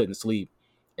just couldn't sleep,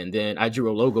 and then I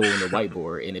drew a logo on the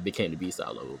whiteboard, and it became the B-side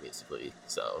logo basically.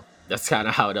 So that's kind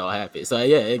of how it all happened. So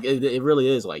yeah, it really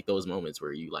is like those moments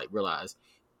where you like realize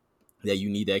that you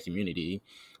need that community,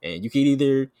 and you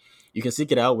can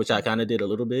seek it out, which I kind of did a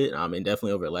little bit, and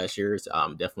definitely over the last years,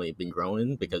 definitely been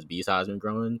growing because B-side has been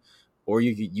growing, or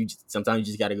you sometimes you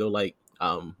just got to go like,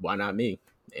 why not me?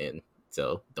 And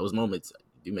so those moments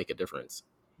do make a difference.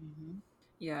 Mm-hmm.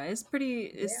 Yeah, it's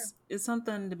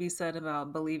something to be said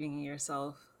about believing in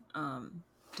yourself,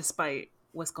 despite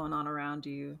what's going on around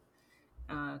you.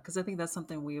 Because I think that's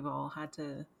something we've all had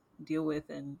to deal with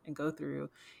and go through,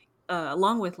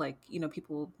 along with like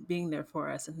people being there for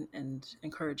us and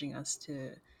encouraging us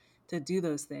to do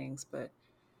those things. But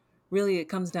really, it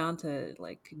comes down to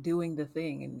like doing the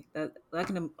thing, and that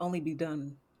can only be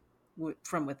done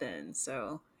from within.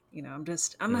 So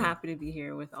I'm happy to be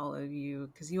here with all of you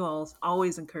because you all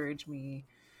always encourage me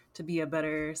to be a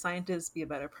better scientist, be a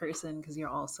better person, because you're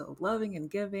all so loving and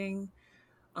giving.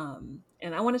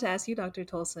 And I wanted to ask you, Dr.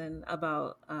 Tolson,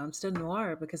 about STEM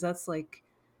Noir, because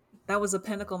that was a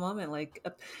pinnacle moment, like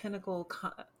a pinnacle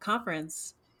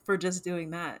conference for just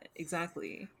doing that.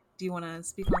 Exactly. Do you want to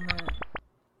speak on that?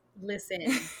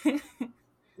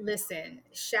 Listen,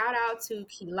 shout out to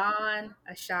Keelan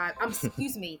Ashad,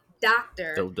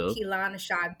 Dr. Keelan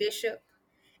Ashad Bishop,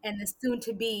 and the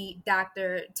soon-to-be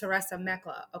Dr. Teresa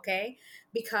Mekla, okay?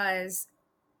 Because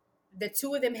the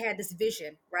two of them had this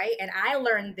vision, right? And I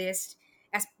learned this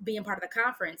as being part of the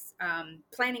conference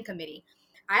planning committee.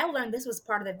 I learned this was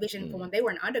part of the vision from when they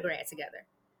were in undergrad together.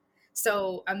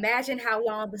 So imagine how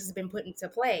long this has been put into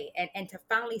play, and to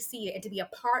finally see it and to be a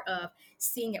part of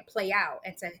seeing it play out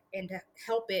and to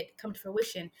help it come to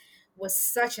fruition was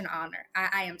such an honor.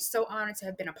 I am so honored to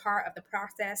have been a part of the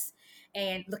process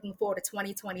and looking forward to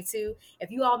 2022.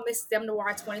 If you all missed STEM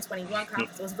Noir 2021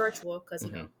 conference, it was virtual because,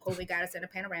 COVID got us in a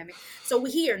panoramic. So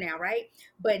we're here now, right?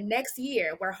 But next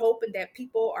year, we're hoping that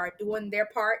people are doing their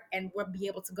part and we'll be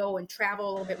able to go and travel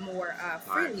a little bit more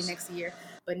freely next year.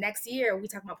 But next year, we're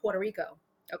talking about Puerto Rico.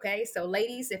 Okay, so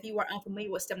ladies, if you are unfamiliar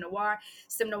with STEM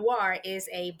Noir is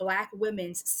a Black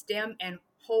women's STEM and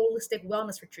holistic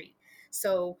wellness retreat.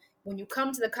 So when you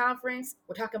come to the conference,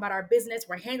 we're talking about our business,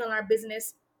 we're handling our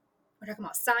business, we're talking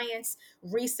about science,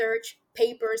 research,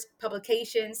 papers,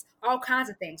 publications, all kinds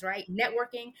of things, right?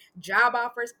 Networking, job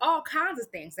offers, all kinds of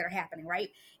things that are happening, right,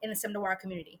 in the STEM Noir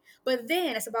community. But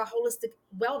then it's about holistic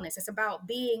wellness. It's about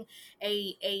being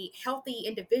a healthy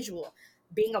individual.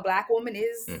 Being a Black woman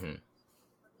is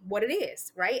what it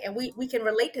is, right? And we can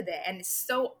relate to that. And it's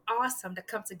so awesome to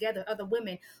come together, other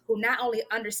women who not only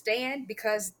understand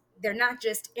because they're not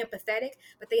just empathetic,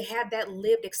 but they have that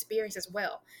lived experience as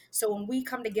well. So when we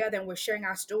come together and we're sharing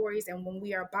our stories and when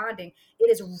we are bonding,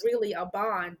 it is really a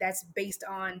bond that's based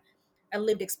on a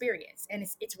lived experience. And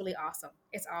it's really awesome.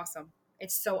 It's awesome.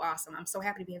 It's so awesome. I'm so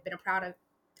happy to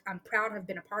I'm proud to have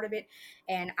been a part of it,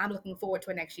 and I'm looking forward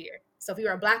to it next year. So if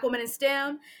you're a Black woman in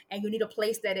STEM and you need a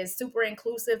place that is super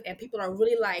inclusive and people are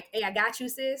really like, hey, I got you,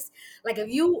 sis. Like if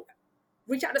you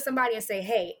reach out to somebody and say,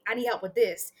 hey, I need help with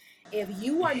this. If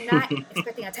you are not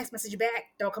expecting a text message back,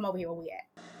 don't come over here where we at.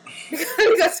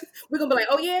 Because we're going to be like,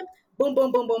 oh yeah, boom,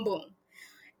 boom, boom, boom, boom.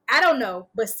 I don't know,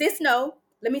 but sis know.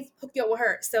 Let me hook you up with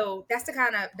her. So that's the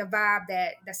kind of the vibe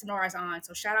that Sonora is on.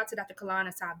 So shout out to Dr. Keelan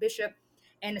Ashad Bishop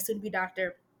and the soon-to-be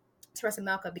Dr. Teresa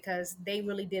Mekla, because they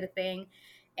really did a thing,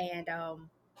 and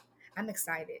I'm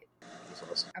excited. That's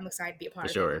awesome. I'm excited to be a part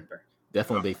of it. For sure.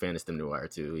 Definitely a big fan of STEM Noir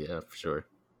too. Yeah, for sure.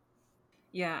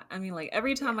 Yeah, I mean, like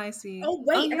every time I see. Oh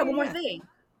wait, I got one more thing.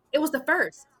 It was the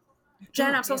first.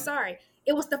 Jen, I'm so sorry.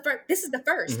 It was the first. This is the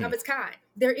first of its kind.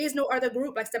 There is no other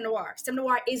group like STEM Noir. STEM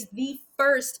Noir is the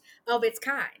first of its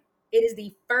kind. It is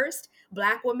the first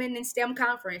Black women in STEM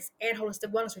conference and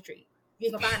holistic wellness retreat. You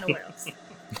ain't gonna find nowhere else.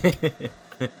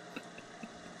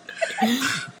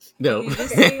 No. You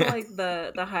just see like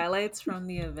the highlights from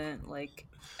the event, like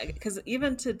because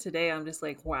even to today, I'm just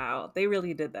like, wow, they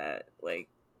really did that. Like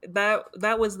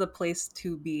that was the place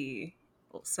to be.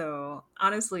 So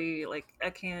honestly, like I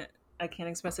can't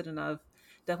express it enough.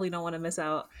 Definitely don't want to miss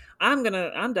out. I'm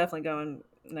definitely going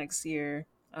next year.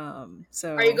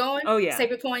 So are you going? Oh yeah. Save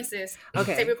your coins, sis.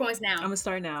 Okay. Save your coins now. I'm gonna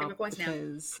start now. Save your coins now.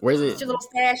 Where's it? Get your little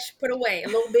stash put away a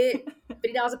little bit.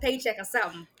 $50 a paycheck or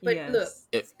something. But look,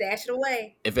 stash it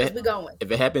away. We're going.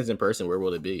 If it happens in person, where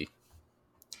will it be?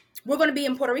 We're going to be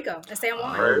in Puerto Rico in San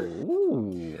Juan.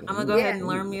 I'm gonna go ahead and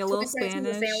learn me a little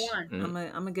Spanish. I'm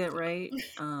gonna get right.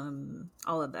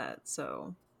 All of that.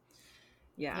 So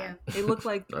yeah. It looked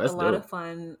like a lot of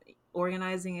fun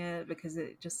organizing it, because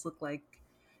it just looked like,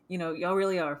 y'all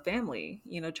really are a family,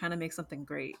 trying to make something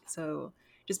great. So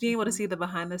just being able to see the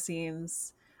behind the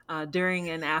scenes during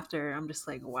and after, I'm just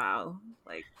like, wow,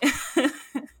 like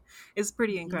it's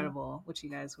pretty incredible what you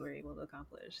guys were able to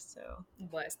accomplish. So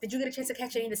did you get a chance to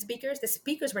catch any of the speakers? The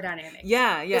speakers were dynamic.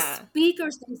 Yeah. The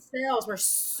speakers themselves were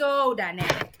so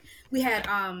dynamic. We had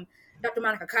Dr.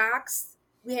 Monica Cox.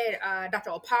 We had Dr.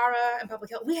 Opara in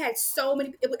public health. We had so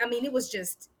many. It was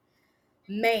just,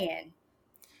 man,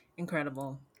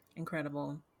 incredible.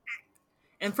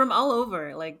 And from all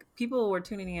over, like people were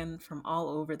tuning in from all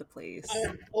over the place.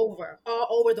 All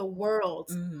over the world.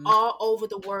 Mm-hmm. All over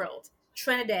the world.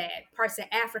 Trinidad, parts of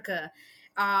Africa.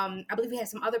 I believe we had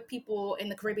some other people in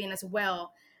the Caribbean as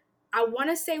well. I want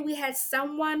to say we had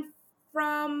someone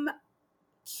from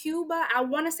Cuba. I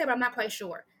want to say, but I'm not quite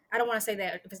sure. I don't want to say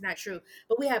that if it's not true.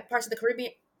 But we had parts of the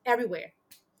Caribbean everywhere.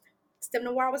 STEM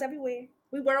Noir was everywhere.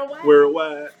 We worldwide.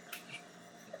 Worldwide.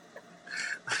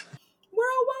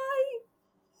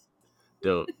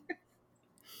 Dope.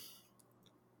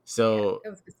 So,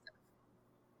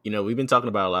 we've been talking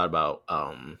about a lot about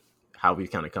how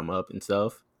we've kind of come up and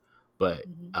stuff, but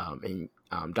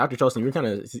Dr. Tosin, you were kind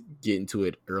of getting to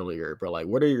it earlier, but like,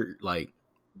 what are your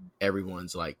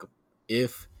everyone's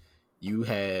if you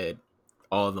had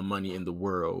all the money in the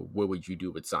world, what would you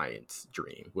do with science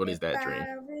dream? What is that dream?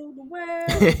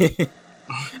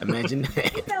 Imagine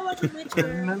that.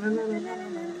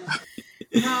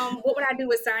 What would I do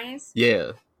with science?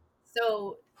 Yeah.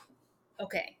 So,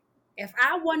 okay, if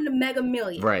I won the Mega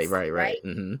Millions, right.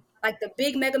 Mm-hmm. Like the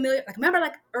big Mega Million, like remember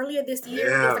earlier this year,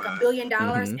 it was like $1 billion,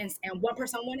 and one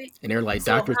person won it, and they're like,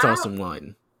 Dr. Tosin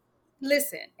won.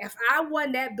 Listen, if I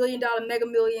won that $1 billion Mega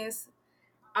Millions,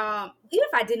 even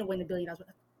if I didn't win the $1 billion,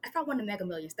 if I won the Mega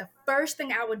Millions, the first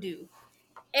thing I would do,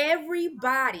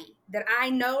 everybody that I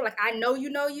know, like I know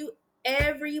you,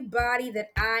 everybody that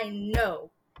I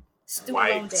know, student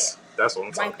loan debt. That's what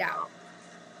I'm talking wiped out.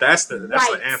 That's the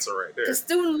answer right there. Because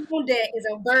student loan debt is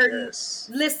a burden. Yes.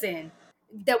 Listen,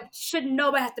 that should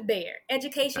nobody have to bear.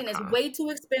 Education is way too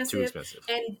expensive.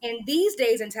 And these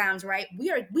days and times, right,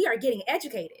 we are getting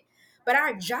educated. But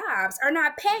our jobs are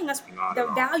not paying us the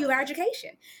value of our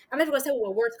education. I'm not going to say what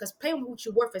we're worth, because paying what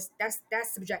you're worth that's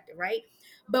subjective, right?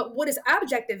 But what is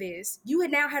objective is you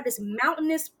now have this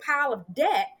mountainous pile of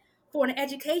debt for an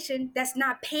education that's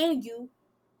not paying you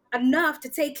enough to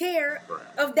take care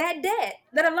of that debt,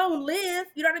 let alone live.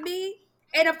 You know what I mean?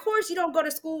 And of course, you don't go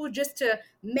to school just to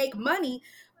make money,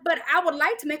 but I would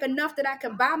like to make enough that I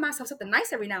can buy myself something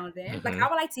nice every now and then. Mm-hmm. Like I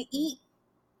would like to eat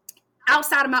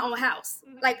outside of my own house.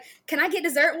 Like, can I get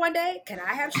dessert one day? Can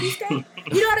I have cheesecake?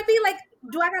 You know what I mean? Like,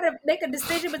 do I gotta make a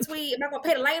decision between am I gonna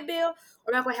pay the light bill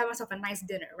or am I gonna have myself a nice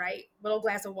dinner, right? With a little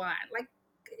glass of wine. Like,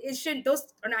 those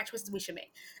are not choices we should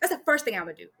make. That's the first thing I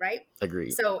would do, right?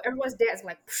 Agreed. So everyone's debt's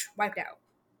like wiped out.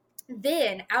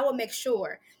 Then I would make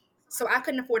sure. So I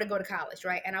couldn't afford to go to college,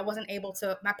 right? And I wasn't able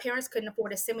to. My parents couldn't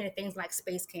afford to send me to things like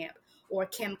space camp or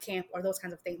chem camp or those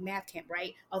kinds of things, math camp,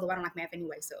 right? Although I don't like math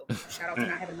anyway, so shout out to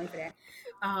not having money for that.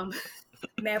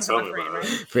 Math is my friend, right?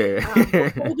 Fair.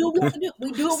 We do what we have to do.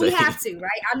 We do what we have to,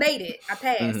 right? I made it. I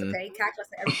passed. Mm-hmm. Okay, calculus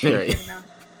and everything. Right.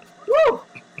 Woo.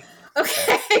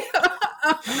 Okay.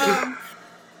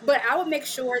 But I would make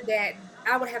sure that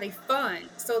I would have a fund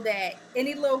so that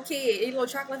any little kid, any little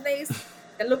chocolate face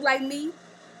that looked like me,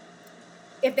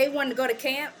 if they wanted to go to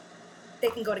camp, they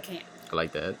can go to camp. I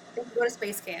like that. They can go to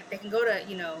space camp. They can go to,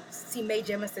 see Mae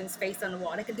Jemison's face on the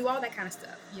wall. They can do all that kind of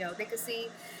stuff. They can see,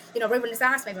 Raven the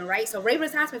Science Maven, right? So Raven the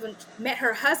Science Maven met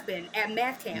her husband at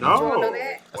math camp. No. Did you all know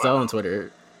that? I saw on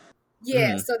Twitter.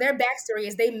 Yeah, So their backstory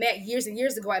is they met years and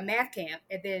years ago at math camp.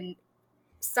 And then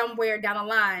somewhere down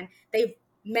the line, they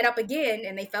met up again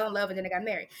and they fell in love and then they got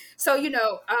married. So,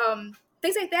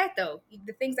 things like that, though,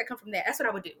 the things that come from that, that's what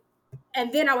I would do.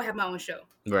 And then I would have my own show.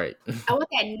 Right. I want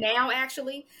that now,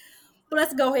 actually. But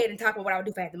let's go ahead and talk about what I would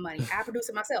do if I had the money. I produce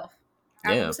it myself.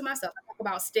 I talk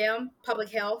about STEM, public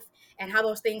health, and how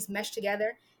those things mesh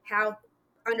together, how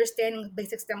understanding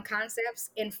basic STEM concepts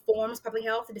informs public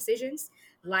health decisions.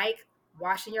 Like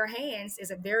washing your hands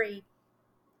is a very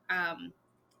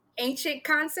ancient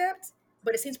concept,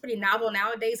 but it seems pretty novel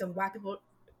nowadays of why people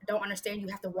don't understand you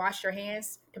have to wash your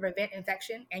hands to prevent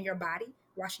infection and your body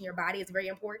Washing your body is very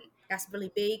important. That's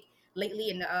really big lately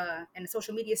in the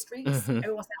social media streets. Mm-hmm.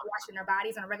 Everyone's not washing their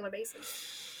bodies on a regular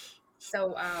basis.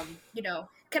 So,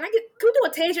 can we do a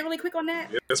tangent really quick on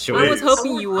that? Yes, Sure. I was please.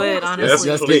 hoping you would, honestly.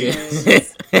 Just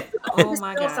please. kidding. Oh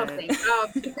my God. Something.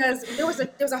 Because there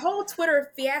was a whole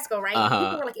Twitter fiasco, right?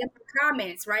 People were like in the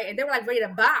comments, right? And they were like ready to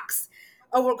box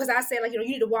over, because I said, like, you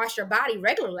need to wash your body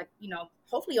regularly, like,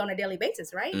 hopefully on a daily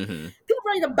basis, right? Mm-hmm. People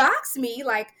ready to box me,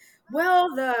 like, well,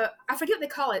 I forget what they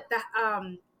call it.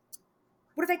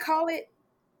 What do they call it?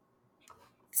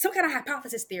 Some kind of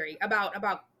hypothesis theory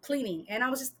about cleaning. And I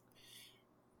was just,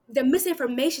 the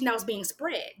misinformation that was being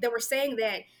spread. They were saying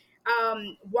that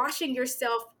washing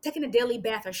yourself, taking a daily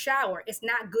bath or shower is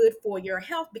not good for your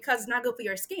health because it's not good for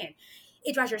your skin.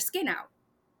 It dries your skin out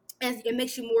and it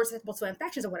makes you more susceptible to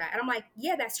infections or whatnot. And I'm like,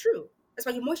 yeah, that's true. That's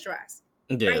why you moisturize.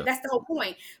 Yeah. Right? That's the whole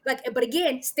point. Like, but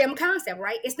again, STEM concept,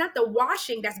 right? It's not the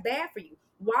washing that's bad for you.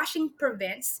 Washing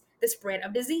prevents the spread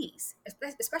of disease,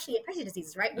 especially infectious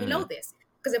diseases, right? We know this.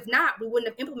 Because if not, we wouldn't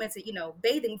have implemented,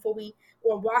 bathing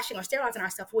or washing or sterilizing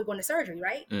ourselves before we go into surgery,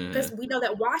 right? Because we know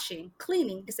that washing,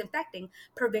 cleaning, disinfecting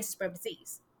prevents the spread of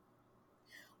disease.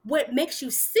 What makes you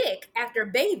sick after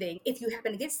bathing, if you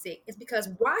happen to get sick, is because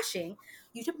washing,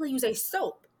 you typically use a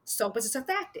soap. Soap is a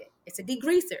surfactant. It's a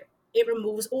degreaser. It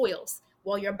removes oils.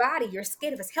 Well, your body, your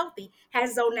skin, if it's healthy,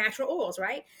 has its own natural oils,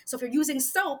 right? So if you're using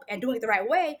soap and doing it the right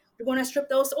way, you're going to strip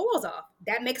those oils off.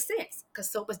 That makes sense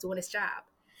because soap is doing its job.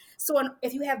 So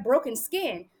if you have broken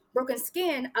skin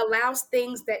allows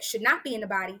things that should not be in the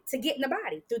body to get in the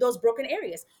body through those broken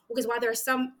areas. Which is why there are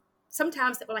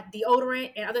sometimes like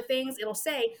deodorant and other things, it'll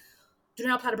say, do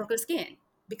not apply to broken skin,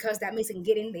 because that means it can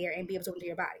get in there and be absorbed into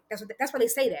your body. That's why they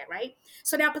say that, right?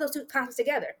 So now put those two concepts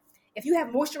together. If you have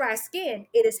moisturized skin,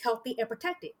 it is healthy and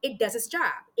protected. It does its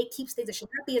job. It keeps things that should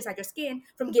not be inside your skin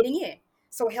from getting in.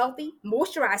 So healthy,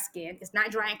 moisturized skin is not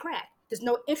dry and cracked. There's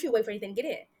no entryway for anything to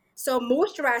get in. So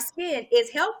moisturized skin is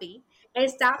healthy and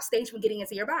stops things from getting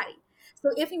into your body.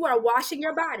 So if you are washing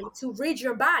your body to rid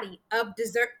your body of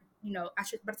I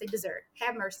should say dessert,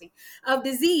 have mercy, of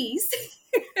disease,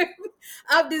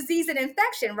 of disease and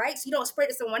infection, right? So you don't spread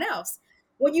it to someone else.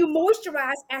 When you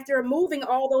moisturize after removing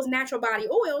all those natural body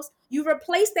oils, you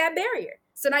replace that barrier.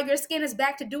 So now your skin is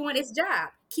back to doing its job,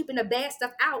 keeping the bad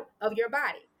stuff out of your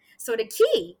body. So the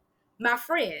key, my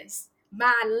friends,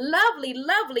 my lovely,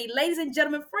 lovely ladies and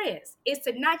gentlemen friends, is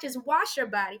to not just wash your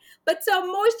body, but to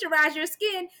moisturize your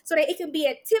skin so that it can be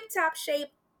a tip-top shape,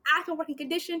 eye working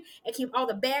condition, and keep all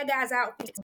the bad guys out.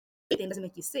 Anything doesn't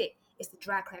make you sick. It's the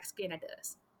dry, cracked skin that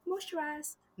does.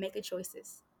 Moisturize, make good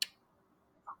choices.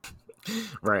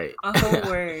 Right. A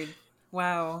whole word.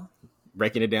 Wow.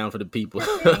 Breaking it down for the people.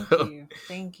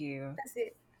 Thank you. That's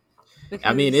it. Because,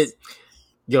 I mean,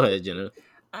 go ahead, Jenna.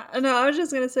 No, I was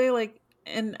just going to say,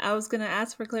 and I was going to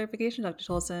ask for clarification, Dr.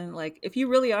 Tolson. If you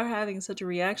really are having such a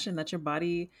reaction that your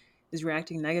body is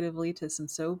reacting negatively to some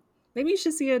soap, maybe you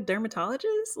should see a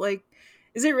dermatologist.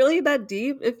 Is it really that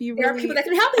deep? There are people that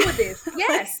can help you with this.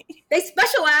 Yes. They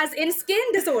specialize in skin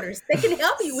disorders. They can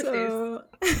help you with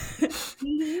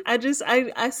this.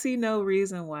 I see no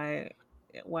reason why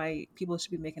people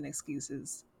should be making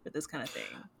excuses for this kind of thing.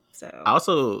 So I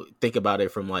also think about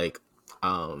it from this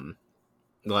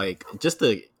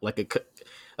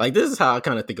is how I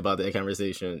kind of think about that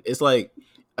conversation. It's like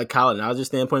a colonizer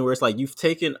standpoint where it's like you've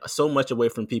taken so much away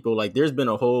from people. There's been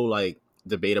a whole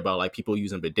debate about people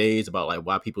using bidets, about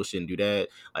why people shouldn't do that,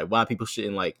 why people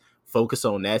shouldn't focus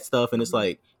on that stuff. And it's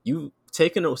you've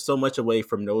taken so much away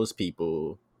from those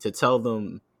people to tell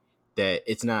them that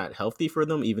it's not healthy for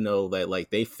them, even though that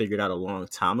they figured out a long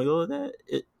time ago that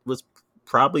it was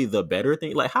probably the better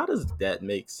thing. How does that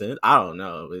make sense? I don't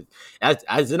know.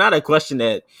 It's not a question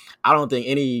that I don't think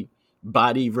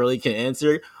anybody really can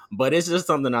answer, but it's just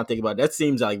something I think about. That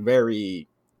seems very,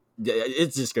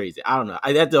 it's just crazy. I don't know.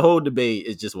 The whole debate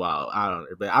is just wild. I don't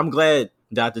know, but I'm glad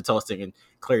Dr. Tolson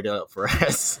cleared it up for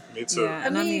us. Me too. Yeah,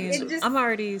 and I'm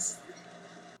already.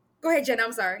 Go ahead, Jen.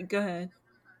 I'm sorry. Go ahead.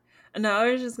 No,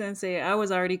 I was just going to say, I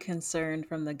was already concerned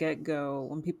from the get-go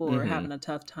when people were having a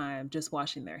tough time just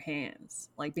washing their hands.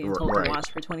 Being told to wash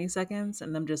for 20 seconds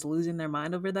and them just losing their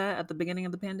mind over that at the beginning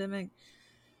of the pandemic.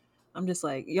 I'm just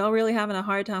y'all really having a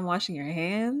hard time washing your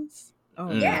hands? Oh,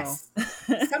 yes. No.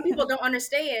 Some people don't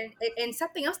understand. And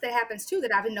something else that happens, too,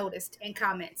 that I've noticed in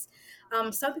comments.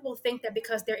 Some people think that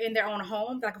because they're in their own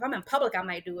home, if I'm in public, I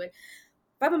might do it.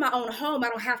 If I'm in my own home, I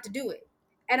don't have to do it.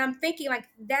 And I'm thinking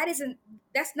that isn't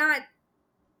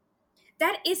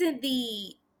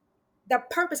the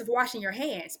purpose of washing your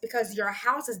hands, because your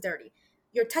house is dirty.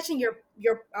 You're touching your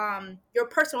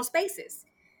personal spaces.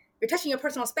 You're touching your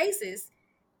personal spaces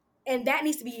and that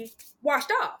needs to be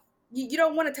washed off. You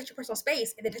don't want to touch your personal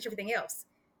space and then touch everything else.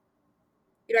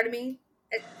 You know what I mean?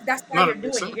 That's why you're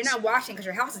doing it. You're not washing because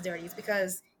your house is dirty. It's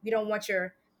because you don't want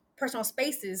your personal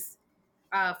spaces,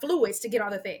 fluids to get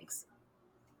other things.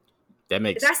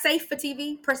 Is that safe for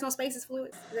TV? Personal spaces,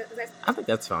 fluids? I think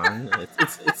that's fine.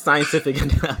 It's scientific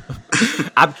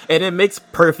enough, and it makes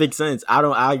perfect sense.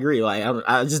 I agree. Like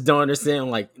I just don't understand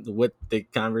like what the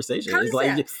conversation is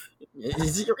like.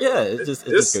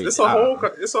 It's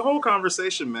a whole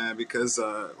conversation, man. Because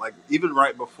like even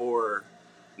right before.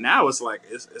 Now it's like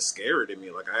it's scary to me.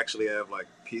 Like I actually have like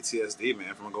PTSD,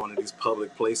 man, from going to these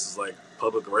public places, like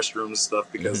public restrooms and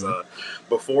stuff. Because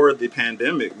before the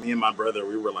pandemic, me and my brother,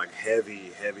 we were like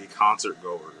heavy concert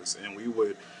goers, and we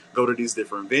would go to these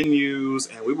different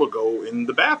venues, and we would go in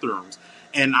the bathrooms.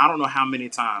 And I don't know how many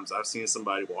times I've seen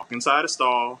somebody walk inside a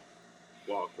stall,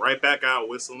 walk right back out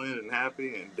whistling and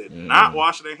happy, and did not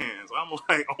wash their hands. I'm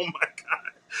like, oh my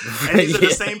god. And these are the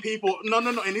same people. No.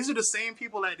 And these are the same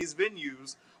people at these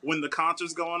venues when the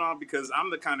concert's going on. Because I'm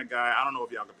the kind of guy. I don't know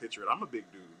if y'all can picture it. I'm a big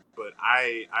dude, but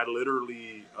I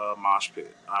literally mosh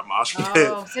pit. I mosh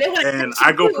pit, and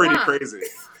I go pretty crazy.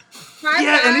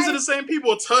 And these are the same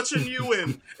people touching you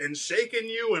and shaking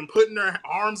you and putting their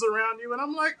arms around you, and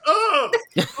I'm like, I'm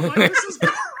like, this is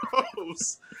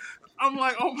gross. I'm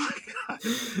like, oh my god,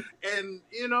 and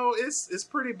it's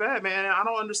pretty bad, man. I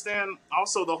don't understand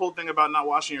also the whole thing about not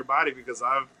washing your body, because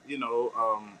I'm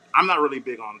not really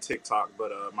big on TikTok,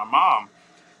 but my mom,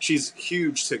 she's a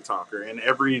huge TikToker, and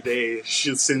every day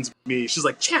she sends me, she's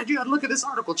like, Chad, you gotta look at this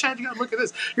article. Chad, you gotta look at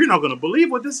this. You're not gonna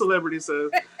believe what this celebrity says,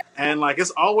 and like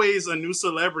it's always a new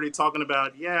celebrity talking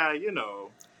about,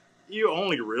 you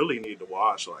only really need to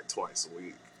wash like twice a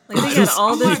week. Like they got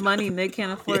all this money and they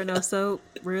can't afford no soap,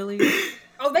 really?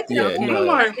 Oh, they can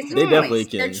afford it. They definitely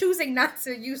can. They're choosing not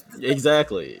to use the soap.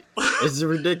 Exactly. It's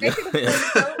ridiculous. They can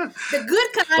afford the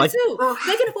good kind too.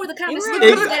 They can afford the kind of soap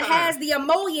that has the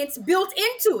emollients built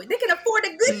into it. They can afford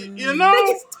a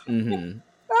good.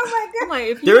 Oh my god! Like,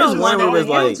 if you there is one where it was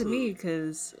like to me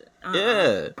because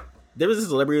there was this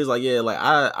celebrity who was like,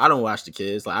 I don't watch the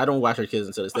kids. Like, I don't watch her kids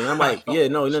until this thing. I'm like,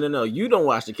 no. You don't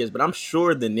watch the kids, but I'm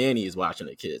sure the nanny is watching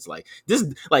the kids. Like, this,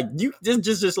 like, you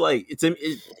just like,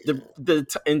 the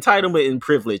entitlement and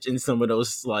privilege in some of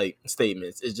those, like,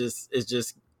 statements. It's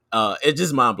just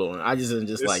mind blowing. I just am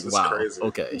just like, wow. Crazy.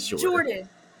 Okay, sure. Jordan.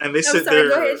 And they sit there.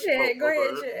 Go ahead,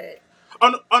 Chad. Oh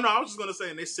no, I was just going to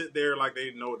say, and they sit there like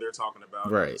they know what they're talking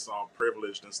about. Right. It's all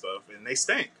privileged and stuff, and they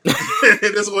stink.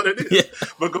 It is what it is. Yeah.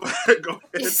 But go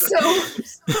ahead. So,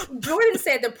 Jordan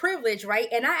said the privilege, right?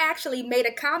 And I actually made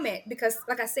a comment because,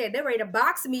 like I said, they're ready to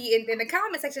box me in the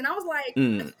comment section. I was like,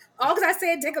 all because I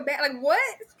said take a bath. Like, what?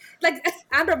 Like,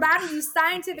 I'm providing you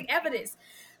scientific evidence.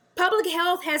 Public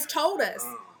health has told us.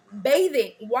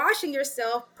 Bathing, washing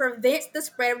yourself prevents the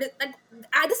spread of it. Like,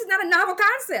 this is not a novel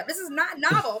concept. This is not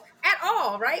novel at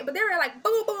all, right? But they're like,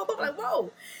 boom, boom, boom, like,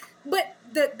 whoa. But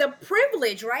the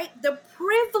privilege, right? The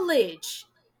privilege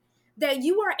that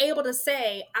you are able to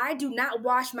say, I do not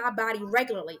wash my body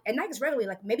regularly, and not just regularly,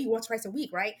 like maybe once, twice a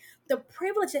week, right? The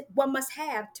privilege that one must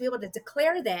have to be able to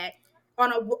declare that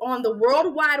on the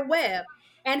World Wide Web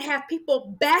and have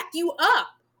people back you up,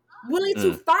 willing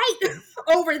to fight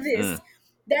over this.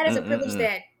 That is a privilege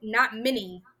that not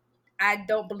many, I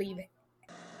don't believe,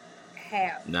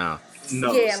 have. No, it's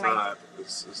not.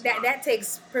 It's that not. That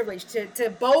takes privilege to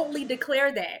boldly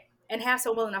declare that and have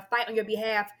someone willing to fight on your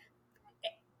behalf.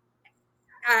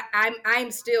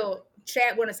 I'm still,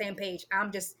 Chad, we're on the same page.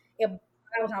 I'm just, I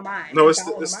was on mine. No, it's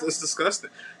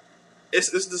disgusting. It's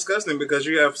disgusting because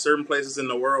you have certain places in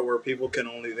the world where people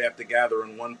they have to gather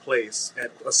in one place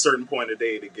at a certain point of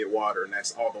day to get water, and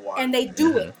that's all the water. And they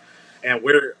do it. And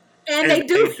they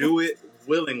do it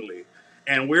willingly,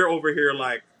 and we're over here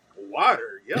like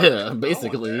water.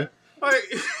 Basically. Like,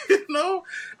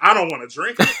 I don't want to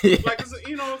drink it. Like,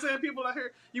 you know what I'm saying? People out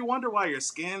here, you wonder why your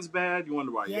skin's bad. You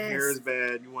wonder why your hair is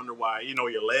bad. You wonder why,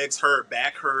 your legs hurt,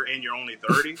 back hurt, and you're only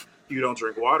 30. You don't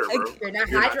drink water, bro. You're not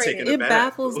hydrated. It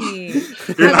baffles me.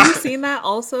 Have you seen that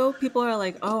also? People are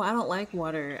like, oh, I don't like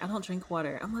water. I don't drink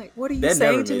water. I'm like, what are you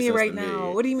saying to me right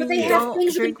now? What do you mean you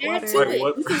don't drink water?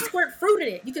 You can squirt fruit in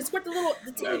it. You can squirt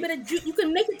the teeny bit of juice. You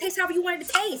can make it taste however you want it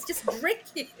to taste. Just drink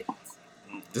it.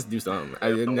 Just do something.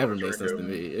 It never makes sense to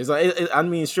me. It's like, I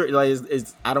mean, sure, like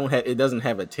it doesn't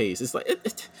have a taste. It's like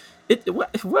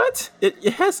what?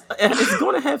 It's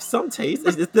going to have some taste.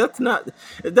 It doesn't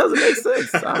make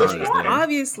sense. I don't understand.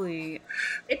 Obviously,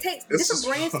 it takes different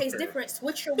brains taste different.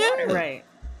 Switch your water. Right.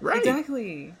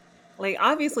 Exactly. Like,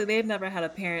 obviously, they've never had a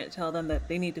parent tell them that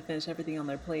they need to finish everything on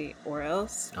their plate or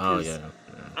else. Oh, yeah.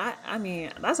 I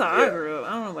mean, that's how I grew up.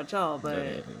 I don't know about y'all,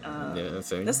 but that's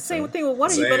the same thing with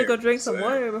water. You better go drink some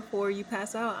water before you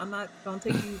pass out. I'm not going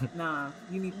to take you. Nah,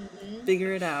 you need to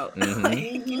figure it out. Yeah.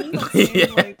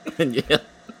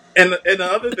 And the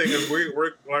other thing is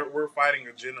we're fighting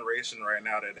a generation right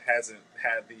now that hasn't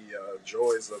had the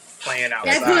joys of playing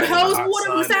outside. That good hose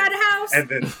water beside the house, and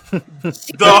then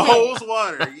the hose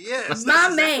water. Yes,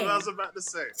 that's exactly what I was about to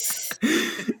say.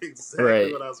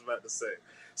 What I was about to say.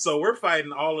 So we're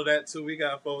fighting all of that too. We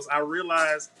got folks. I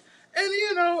realized, and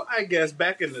I guess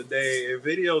back in the day, if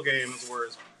video games were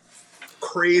as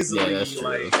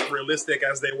crazily realistic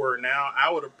as they were now,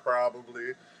 I would have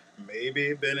probably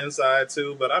maybe been inside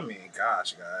too. But I mean,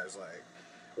 gosh, guys, like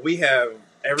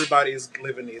everybody's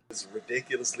living these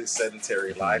ridiculously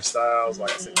sedentary lifestyles.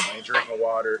 Like I said, you ain't drinking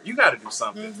water. You got to do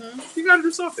something. You got to do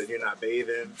something. You're not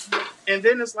bathing. And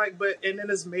then it's like, and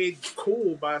then it's made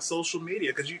cool by social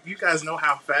media because you guys know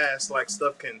how fast like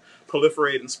stuff can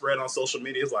proliferate and spread on social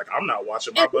media. It's like, I'm not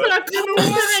watching my butt. I'm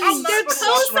not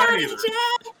co-signing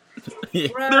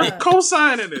it. They're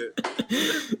co-signing it.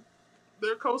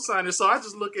 They're co-signing. So I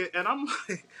just look at, and I'm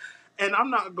like, and I'm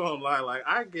not gonna lie, like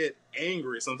I get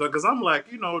angry sometimes because I'm like,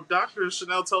 Dr.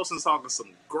 Chanel Tolson's talking some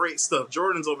great stuff.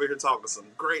 Jordan's over here talking some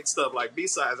great stuff. Like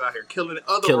B-Sides out here killing it.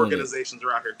 Other organizations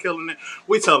are out here killing it.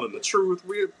 We telling the truth.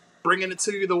 We're bringing it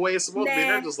to you the way it's supposed to be.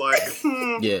 They're just like,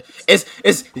 yeah.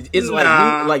 It's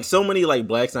like so many like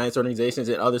Black science organizations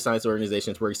and other science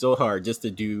organizations work so hard just to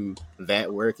do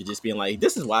that work and just being like,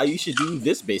 this is why you should do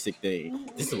this basic thing.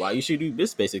 This is why you should do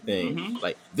this basic thing.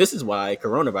 Like, this is why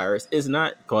coronavirus is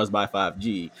not caused by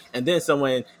 5G. And then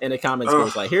someone in the comments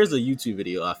goes like, here's a YouTube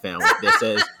video I found that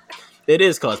says it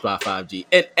is caused by 5G.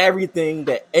 And everything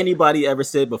that anybody ever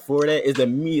said before that is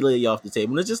immediately off the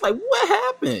table. And it's just like, what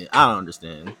happened? I don't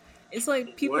understand. It's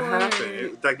like people what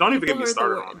happened? Like, don't even get me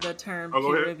started on the term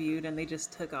peer-reviewed and they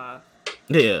just took off.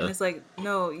 Yeah. And it's like,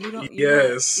 no, you don't.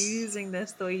 You're using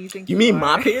this the way you think. You mean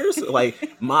my peers?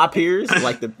 Like my peers?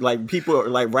 Like people are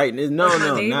like writing this? No,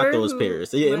 not those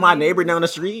peers. Yeah, my neighbor down the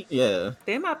street. Yeah.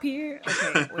 They're my peer.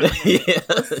 Okay. Let's take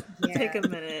a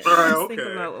minute. Let's think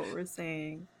about what we're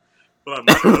saying. Well,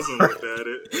 my cousin looked at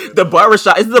it. The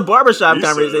barbershop. It's the barbershop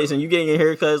conversation. You getting your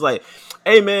haircut? It's like,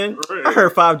 hey man, I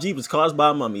heard 5G was caused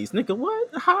by mummies. Nigga, what?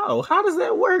 How? How does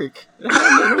that work? That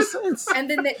doesn't make sense. And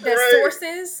then the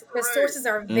sources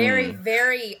are very,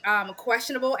 very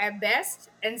questionable at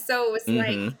best. And so it's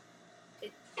like,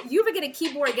 you ever get a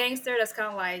keyboard gangster that's kind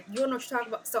of like, you don't know what you're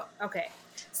talking about? So, okay.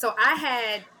 So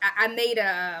I made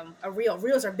a reel.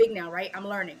 Reels are big now, right? I'm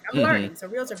learning. So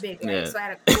reels are big, right? Yeah. So I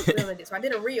had a quick reel of this. So I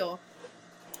did a reel.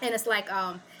 And it's like, can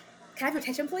I have your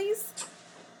attention, please?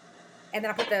 And then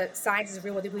I put the science is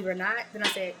real, whether you believe it or not. Then I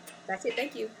said, that's it,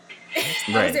 thank you.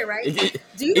 That was it, right?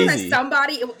 Do you know that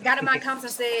somebody got in my comments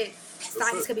and said,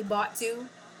 science could be bought too?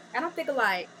 And I'm thinking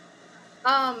like,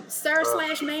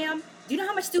 sir/ma'am, do you know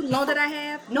how much student loan that I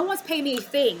have? No one's paying me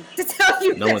anything to tell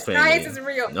you that science is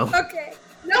real. No. Okay.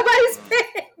 Nobody's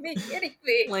paying me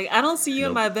anything. Like, I don't see you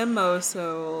in my Venmo,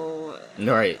 so...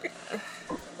 Right.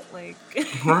 Like,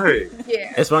 right.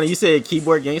 Yeah. It's funny you said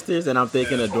keyboard gangsters, and I'm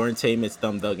thinking of Dorntainment's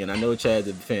Thumb Thuggin'. I know Chad's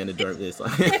a fan of Dorn. This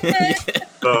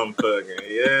Thumb Thuggin',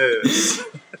 yes,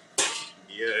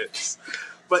 yes.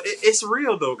 But it's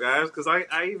real though, guys, because I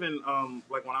even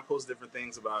like when I post different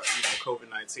things about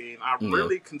COVID-19, I'm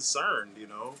really concerned,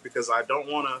 because I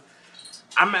don't want to.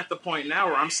 I'm at the point now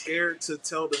where I'm scared to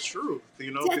tell the truth,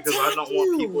 because I don't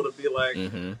want people to be like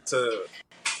to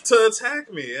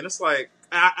attack me, and it's like.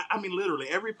 I mean, literally,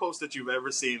 every post that you've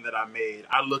ever seen that I made,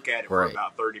 I look at it for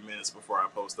about 30 minutes before I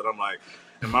post it. I'm like,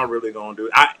 am I really going to do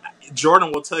it?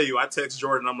 Jordan will tell you, I text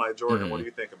Jordan, I'm like, Jordan, what do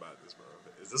you think about this, bro?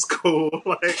 Is this cool?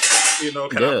 Like,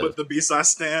 can I put the B-side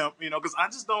stamp? Because I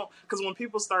just don't, because when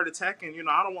people start attacking,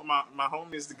 I don't want my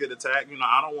homies to get attacked.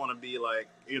 I don't want to be like,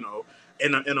 in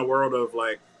a world of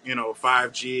like,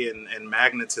 5G and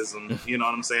magnetism, you know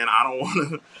what I'm saying? I don't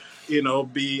want to,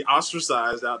 be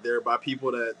ostracized out there by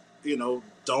people that,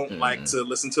 don't like to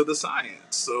listen to the science.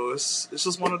 So it's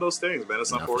just one of those things, man.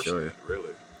 It's unfortunate,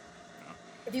 really.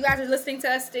 If you guys are listening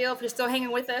to us still, if you're still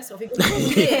hanging with us, or if you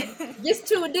just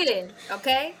tuned in,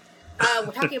 okay?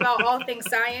 We're talking about all things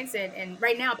science and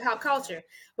right now pop culture.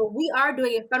 But we are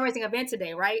doing a fundraising event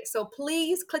today, right? So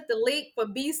please click the link for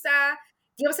B-Side.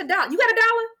 Give us $1. You got $1?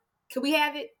 Can we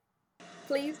have it?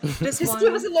 Please. Just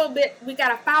give us a little bit. We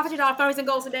got a $500 fundraising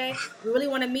goal today. We really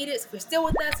want to meet it. So if you're still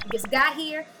with us, you just got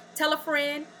here. Tell a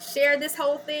friend, share this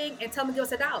whole thing, and tell them to give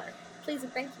us $1. Please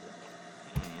and thank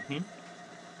you.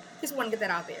 Just want to get that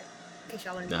out there. In case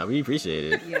y'all are we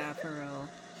appreciate it. Yeah, for real.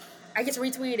 I just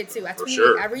retweeted it too. I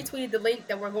sure. retweeted the link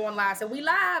that we're going live. So we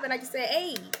live, and I just said,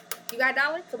 "Hey, you got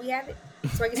 $1? Can we have it?"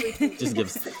 So I just retweeted. just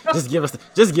give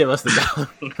us the dollar.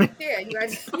 Yeah, you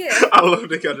guys. Yeah. I love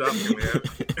that y'all dropping, man.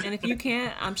 And if you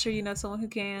can't, I'm sure you know someone who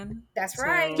can. That's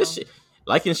right. Just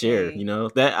like and share. You know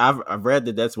that I've read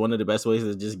that that's one of the best ways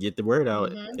to just get the word out.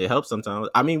 Mm-hmm. It helps sometimes.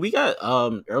 I mean, we got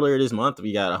earlier this month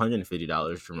we got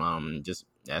 $150 from just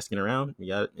asking around. We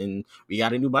got a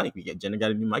new mic. Jenna got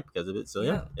a new mic because of it. So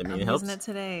yeah, I mean it helps. Using it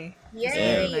today.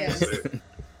 Yeah. Nice.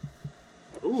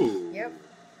 Ooh. Yep.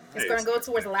 It's going to go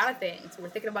towards a lot of things. We're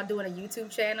thinking about doing a YouTube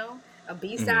channel, a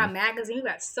B-Side magazine. We've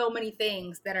got so many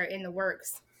things that are in the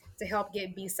works to help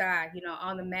get B-Side,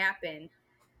 on the map and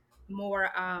more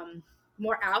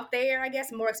out there, I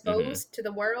guess, more exposed to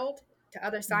the world, to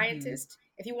other scientists.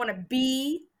 If you want to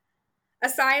be a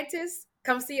scientist,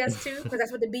 come see us too, because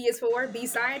that's what the B is for. Be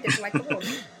scientists, like the world,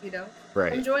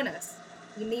 Right. Come join us.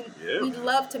 We'd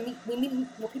love to meet. We meet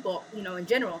more people, in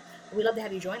general. But we'd love to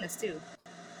have you join us too.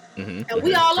 And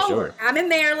we all over. Sure. I'm in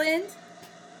Maryland.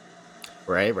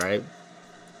 Right.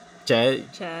 Chad.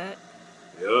 Yep.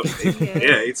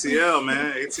 Yeah, ATL,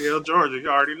 man. ATL, Georgia. You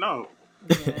already know.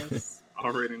 Yes.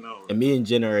 Already know. And me and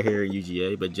Jenna are here at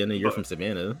UGA, but Jenna, you're from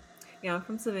Savannah. Yeah, I'm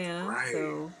from Savannah. Right.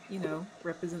 So,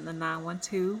 represent the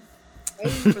 912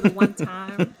 for the one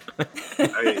time.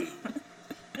 Hey.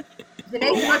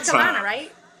 Janae's North Carolina,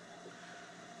 right?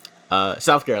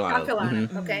 South Carolina. South Carolina.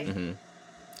 Okay.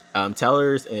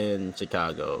 Tellers in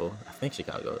Chicago. I think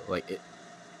Chicago.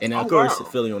 And of course,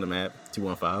 Philly on the map,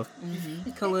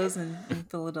 215. Kala's in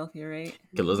Philadelphia, right?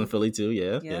 Kala's in Philly too,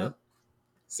 yeah.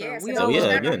 So we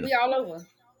all over.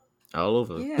 All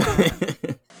over. Yeah.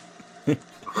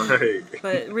 Right.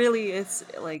 But really, it's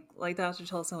like Dr.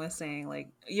 Tolson was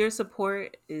saying, your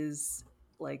support is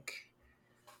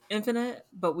infinite,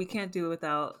 but we can't do it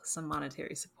without some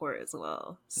monetary support as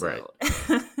well. So, right.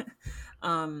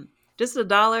 Just $1,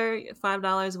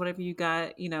 $5, whatever you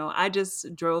got. I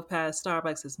just drove past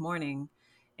Starbucks this morning,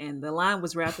 and the line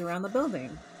was wrapped around the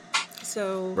building.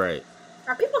 So, right.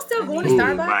 Are people still going to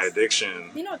Starbucks? My addiction.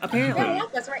 Apparently. They don't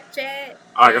like us, right, Chad?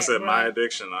 Like I said, my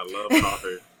addiction. I love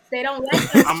coffee. They don't like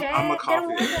us, Chad. I'm a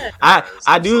coffee.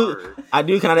 I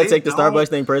do kind of take the Starbucks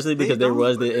thing personally because there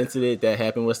was the incident that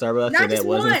happened with Starbucks and that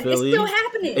was in Philly. It's still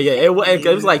happening. Yeah, it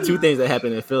was like two things that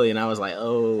happened in Philly, and I was like,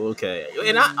 oh, okay.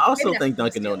 And I also think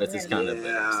Dunkin' Donuts is kind of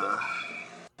bad.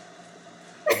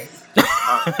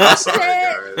 I'm sorry,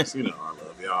 guys. I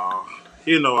love y'all. I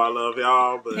love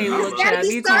y'all, but hey, look, gotta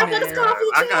be Starbucks coffee.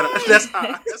 I gotta. That's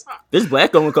hot. There's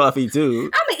black-owned coffee too.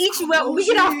 I'm gonna eat you up when we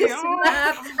get off this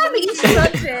live. I'm gonna eat you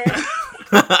up, Chad.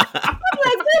 I'm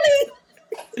like, really?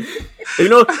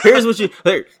 Here's what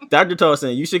Dr.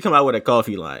 Tolson, you should come out with a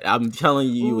coffee line. I'm telling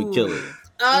you would kill it.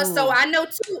 So I know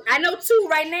two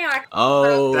right now.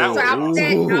 Oh, so I'll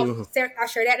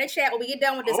share that in the chat when we get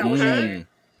done with this. I will share.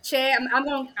 Chad, I'm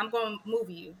gonna move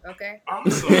you. Okay.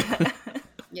 Awesome.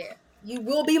 Yeah. You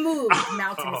will be moved,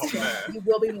 Mountains. Chad. You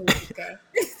will be moved. Okay.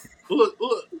 Look!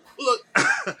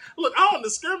 I don't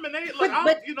discriminate.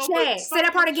 But Chad, say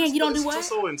that part again. You don't do what? It's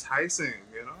just so enticing,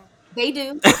 They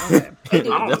do. Okay. They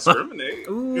do. I don't discriminate.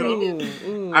 Ooh,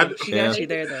 she got you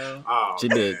there though. Oh, she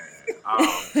did.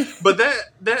 But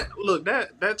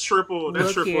that triple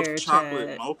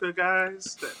chocolate mocha,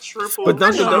 guys. That triple. But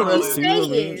don't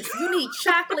you need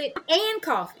chocolate and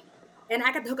coffee. And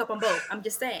I got to hook up on both. I'm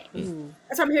just saying.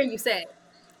 That's what I'm hearing you say.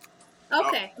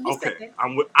 Okay.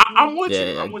 I'm with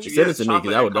you. I'm with you. Send it to me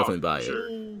because I would definitely buy it. Sure.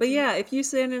 But yeah, if you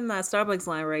sit in that Starbucks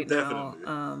line right now,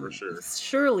 for sure.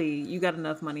 Surely you got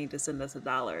enough money to send us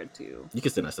 $1 or $2. You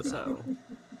can send us $1. So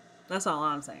that's all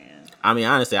I'm saying. I mean,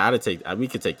 honestly, we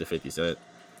could take the 50 cents.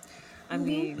 I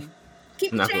mean,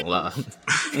 keep I'm not gonna lie.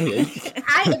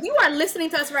 If you are listening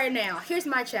to us right now, here's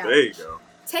my challenge. There you go.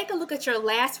 Take a look at your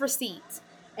last receipt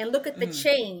and look at the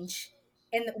change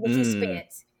and what you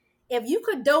spent. If you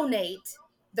could donate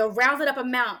the rounded up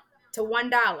amount to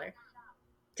 $1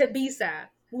 to B-Side,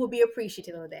 we would be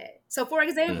appreciative of that. So, for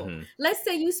example, let's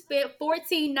say you spent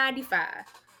 $14.95.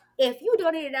 If you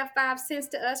donated that 5 cents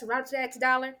to us, rounded to that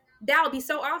 $1, that would be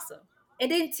so awesome.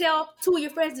 And then tell 2 of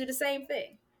your friends to do the same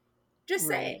thing. Just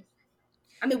saying.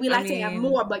 I mean, we like to have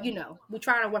more, but we're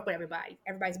trying to work with everybody.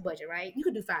 Everybody's budget, right? You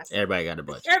could do 5 cents. Everybody got a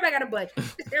budget. Everybody got a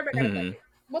budget.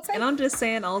 And I'm just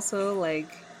saying also,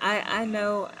 I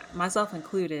know, myself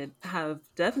included, have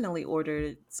definitely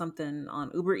ordered something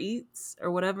on Uber Eats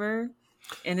or whatever.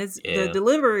 And it's the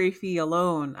delivery fee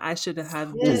alone. I should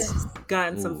have just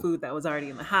gotten some food that was already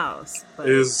in the house. But,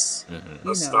 is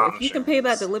if you can pay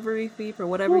that delivery fee for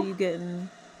whatever you're getting,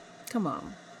 come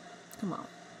on.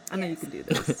 I know you can do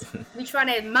this. We trying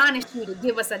to admonish you to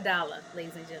give us $1,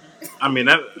 ladies and gentlemen. I mean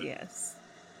that. Yes.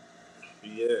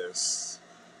 Yes.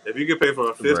 If you could pay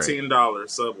for a $15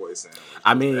 Subway sandwich,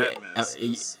 I mean,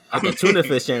 the tuna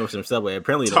fish sandwich from Subway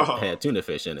apparently don't have tuna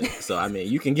fish in it. So I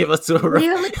mean, you can give us to a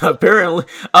really?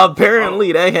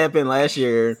 apparently that happened last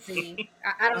year. See,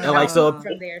 I don't know. Like so,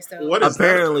 from there. So what is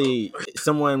apparently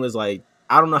someone was like,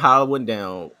 I don't know how it went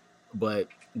down, but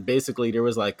basically there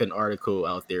was like an article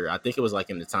out there. I think it was like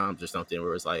in the Times or something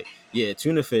where it was like, yeah,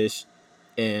 tuna fish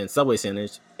and Subway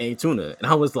sandwich ain't tuna. And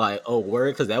I was like, oh,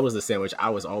 word? Because that was the sandwich I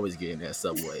was always getting at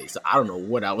Subway. So I don't know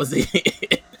what I was eating.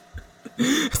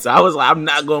 So I was like, I'm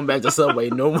not going back to Subway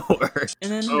no more.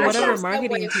 And then whatever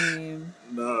marketing team.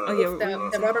 No. Oh, yeah,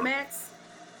 the rubber mats.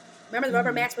 Remember the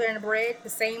rubber mats were in the bread? The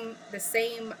same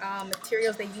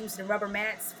materials they used in rubber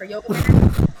mats for yoga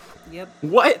mats? Yep.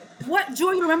 What,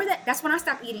 Joy, you remember that? That's when I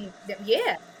stopped eating them.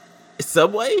 Yeah.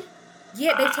 Subway?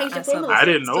 Yeah, they changed the formula. I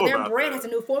didn't know so their about bread that. has a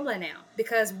new formula now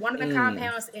because one of the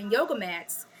compounds in yoga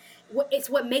mats, it's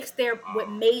what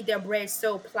made their bread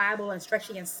so pliable and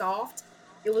stretchy and soft.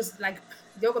 It was like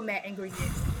yoga mat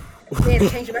ingredients. They had to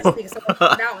change the recipe so much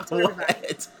out and told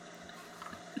everybody.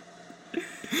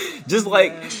 Just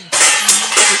like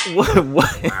what?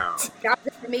 Wow. That was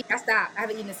it for me. I stopped. I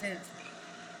haven't eaten it since.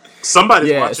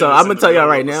 Somebody's watching. So I'm gonna tell y'all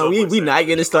right now, we not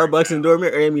getting a Starbucks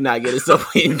endorsement, or we not getting a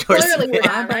Subway endorsement. Clearly, we're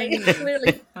not, right?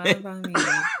 Clearly. Fine by me.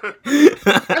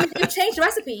 I mean, they changed the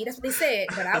recipe. That's what they said,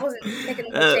 but I wasn't taking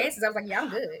any chances. I was like, yeah, I'm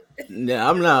good. No,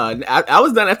 I'm not. I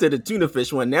was done after the tuna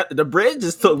fish one. Now, the bread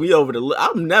just took me over the.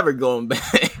 I'm never going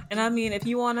back. And I mean, if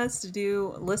you want us to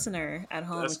do, listener at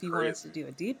home, That's if you crazy. want us to do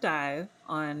a deep dive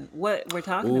on what we're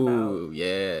talking Ooh, about,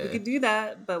 yeah. we could do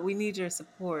that, but we need your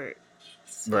support.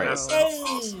 So, Right. Hey,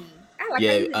 I like how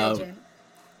you do that, Jen.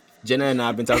 Jenna and I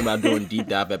have been talking about doing deep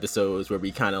dive episodes where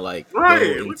we kind of like Right,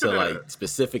 go look into at like that.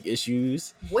 specific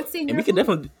issues, What's in and your we could food?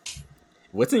 definitely.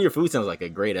 What's in your food sounds like a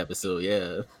great episode.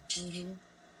 Yeah.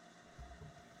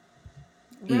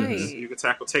 right. You could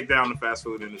take down the fast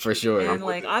food industry For sure. I'm And with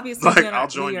like it. obviously Like, we I'll are,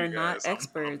 join we you are guys. not I'm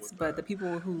experts, with but that. the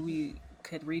people who we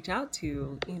could reach out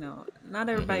to, not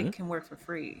everybody can work for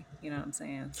free. You know what I'm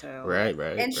saying? So Right.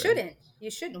 And shouldn't. You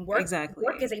shouldn't. Work Exactly.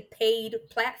 Work is a paid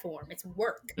platform. It's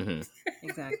work.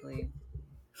 exactly.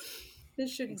 It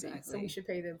shouldn't be. So Exactly. we should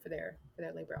pay them for their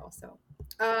labor also.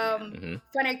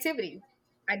 Fun activity.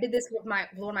 I did this with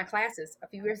one of my classes a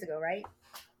few years ago, right?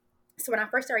 So when I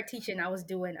first started teaching, I was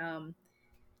doing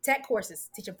tech courses,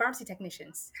 teaching pharmacy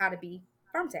technicians how to be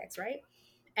farm techs, right?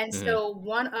 And so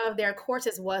one of their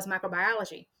courses was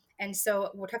microbiology. And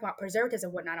so we're talking about preservatives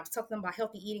and whatnot. I was talking to them about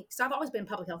healthy eating. So I've always been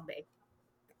public health babe,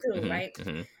 clearly, right?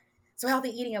 So healthy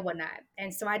eating and whatnot.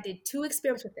 And so I did 2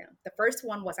 experiments with them. The first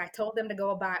one was I told them to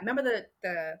go buy, remember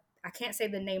the I can't say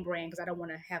the name brand because I don't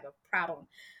want to have a problem.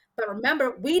 But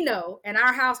remember, we know in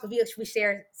our house, we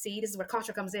share, see, this is where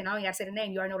culture comes in. I don't got to say the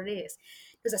name. You already know what it is.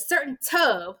 There's a certain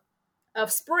tub of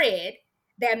spread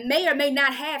that may or may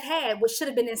not have had what should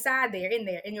have been inside there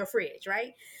in your fridge,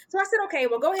 right? So I said, okay,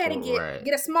 well, go ahead and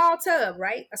get a small tub,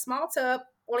 right? A small tub,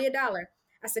 only $1.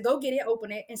 I said, go get it,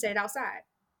 open it, and set it outside.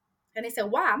 And they said,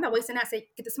 why? I'm not wasting that. I said,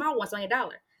 get the small ones, only $1.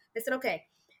 They said, okay.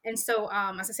 And so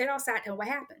I said, set it outside, tell me what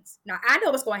happens. Now, I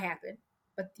know what's going to happen,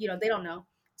 but, they don't know.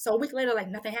 So a week later, like,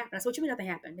 nothing happened. I said, what you mean nothing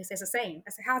happened? They said, it's the same.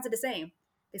 I said, how's it the same?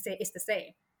 They said, it's the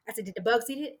same. I said, did the bugs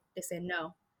eat it? They said,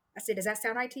 no. I said, does that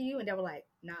sound right to you? And they were like,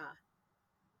 nah.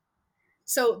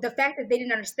 So the fact that they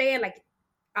didn't understand, like,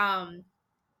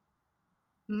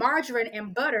 margarine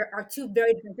and butter are 2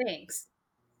 very different things.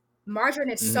 Margarine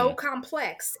is so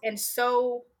complex and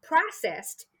so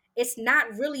processed, it's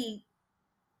not really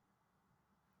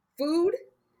food.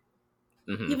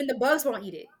 Even the bugs won't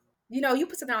eat it. You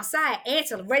put something outside,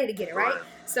 ants are ready to get it, right?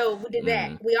 So we did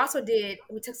that. We also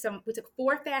we took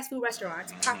 4 fast food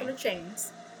restaurants, popular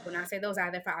chains. Will not say those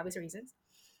either for obvious reasons.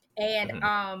 And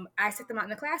I set them out in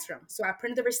the classroom. So I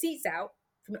printed the receipts out.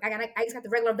 I just got the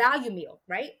regular value meal,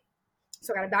 right?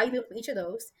 So I got a value meal for each of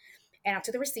those. And I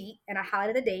took the receipt and I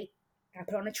highlighted the date and I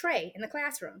put it on a tray in the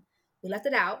classroom. We left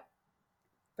it out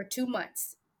for 2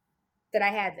 months that I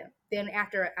had them. Then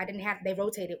after they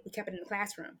rotated, we kept it in the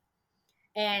classroom.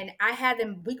 And I had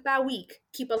them week by week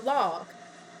keep a log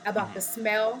about the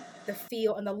smell, the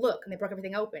feel, and the look. And they broke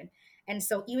everything open. And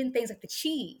so even things like the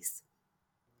cheese.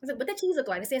 I said, what does cheese look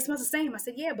like? They said, it smells the same. I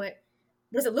said, yeah, but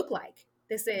what does it look like?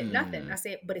 They said, nothing. I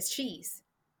said, but it's cheese.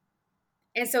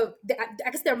 And so I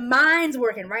guess their mind's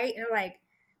working, right? And they're like,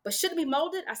 but should it be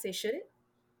molded? I said, should it?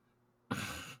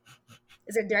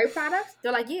 Is it a dairy product?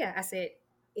 They're like, yeah. I said,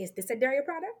 is this a dairy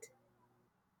product?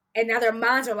 And now their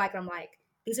minds are like, I'm like,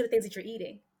 these are the things that you're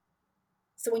eating.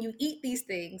 So when you eat these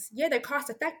things, yeah, they're cost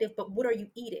effective, but what are you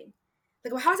eating?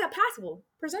 Like, well, how's that possible?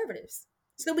 Preservatives.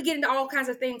 So we get into all kinds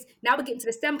of things. Now we get into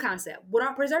the STEM concept. What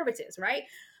are preservatives, right?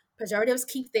 Preservatives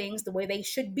keep things the way they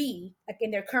should be, like in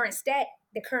their current state,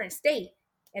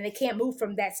 and they can't move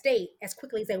from that state as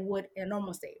quickly as they would in a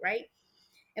normal state, right?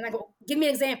 And I go, give me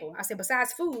an example. I say,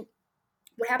 besides food,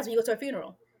 what happens when you go to a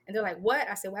funeral? And they're like, what?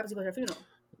 I said, what happens when you go to a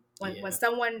funeral? When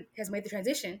someone has made the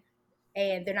transition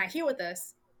and they're not here with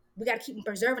us, we got to keep them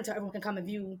preserved until everyone can come and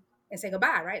view and say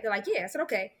goodbye, right? They're like, yeah. I said,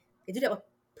 okay. They do that with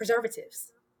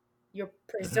preservatives. You're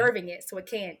preserving it so it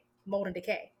can't mold and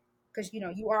decay. Because,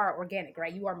 you are organic,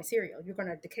 right? You are material. You're going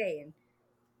to decay, and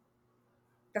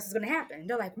that's what's going to happen.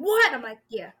 They're like, what? I'm like,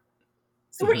 yeah.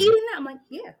 So we're eating that? I'm like,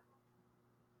 yeah.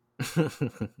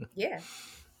 Yeah.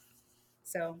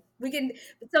 So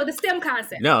the STEM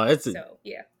concept. No,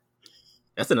 yeah.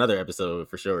 That's another episode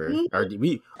for sure.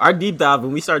 Mm-hmm. Our deep dive,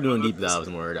 when we start doing deep dives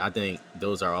more, I think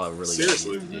those are all really good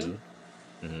to do.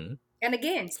 Mm-hmm. And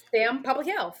again, STEM, public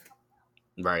health.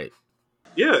 Right.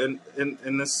 Yeah, and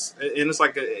it's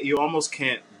like you almost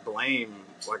can't blame,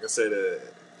 like I said,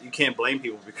 you can't blame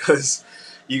people because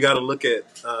you got to look at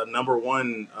number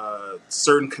one,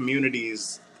 certain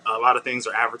communities, a lot of things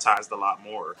are advertised a lot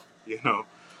more,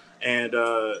 and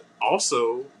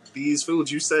also these foods,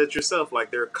 you said yourself,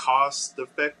 like they're cost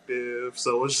effective,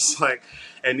 so it's just like,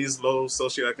 and these low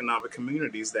socioeconomic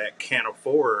communities that can't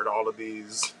afford all of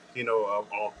these,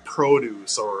 all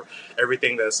produce or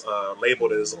everything that's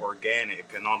labeled as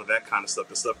organic and all of that kind of stuff,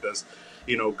 the stuff that's,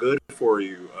 good for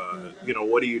you.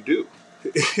 What do?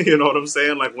 You know what I'm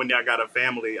saying? Like when I got a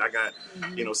family, I got,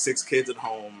 6 kids at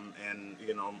home, and,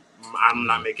 I'm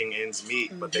not making ends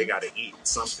meet, but they got to eat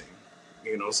something,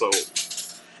 so,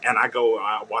 and I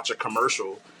watch a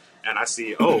commercial and I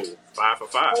see, 5 for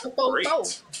 $5. Great.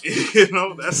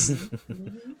 That's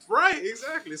right.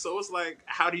 Exactly. So it's like,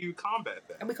 how do you combat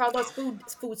that? And we call those food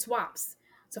swamps.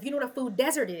 So if you know what a food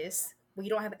desert is, where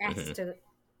you don't have access to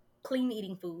clean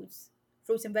eating foods,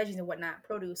 fruits and veggies and whatnot,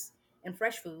 produce and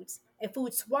fresh foods. A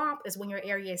food swamp is when your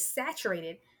area is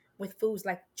saturated with foods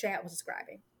like Chad was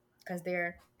describing, because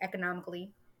they're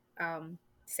economically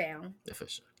sound.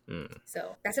 Efficient.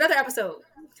 So that's another episode.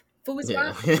 Food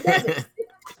swamp, food deserts.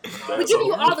 We give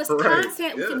you all this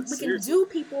content. We can do,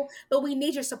 people, but we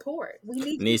need your support.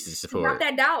 We need support. Drop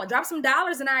that dollar. Drop some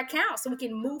dollars in our account so we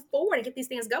can move forward and get these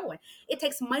things going. It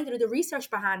takes money to do the research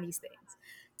behind these things,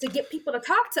 to get people to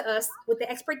talk to us with the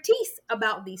expertise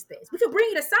about these things. We can bring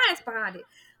you the science behind it.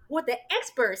 With the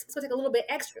experts, it's going to take a little bit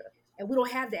extra, and we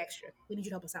don't have the extra. We need you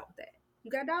to help us out with that.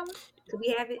 You got $1? Could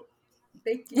we have it?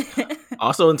 Thank you.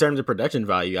 Also, in terms of production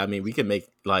value, I mean, we could make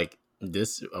like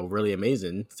this really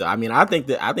amazing. So, I mean, I think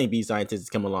Bee Scientists has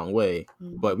come a long way,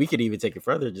 but we could even take it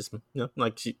further. Just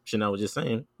like Chanel was just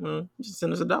saying, just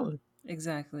send us $1.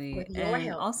 Exactly.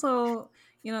 And also,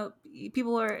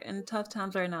 people are in tough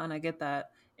times right now, and I get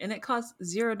that. And it costs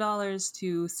 $0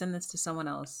 to send this to someone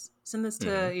else. Send this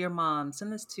to your mom.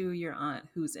 Send this to your aunt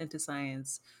who's into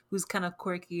science, who's kind of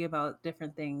quirky about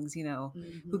different things,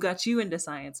 who got you into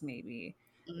science maybe.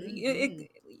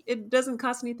 It doesn't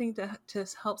cost anything to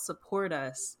help support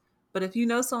us. But if you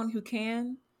know someone who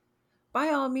can, by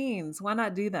all means, why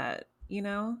not do that,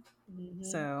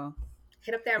 So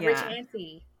hit up that rich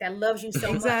auntie that loves you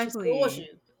so much. Spoils you.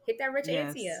 Hit that rich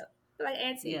auntie up. Be like,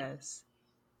 auntie. Yes.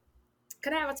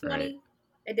 Can I have a 20? Right.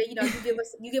 And then you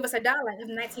give us $1, have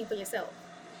 19 for yourself.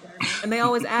 And they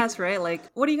always ask, right? Like,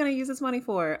 what are you going to use this money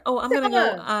for? Oh, I'm going to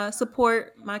go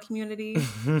support my community.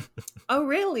 Oh,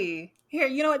 really? Here,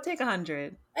 you know what? Take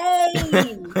 100.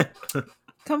 Hey,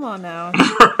 come on now.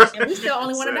 And we still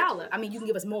only want $1. I mean, you can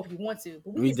give us more if you want to,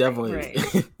 but we definitely.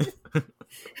 Right.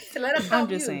 Let us help I'm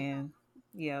just saying.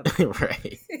 Yep.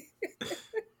 Right.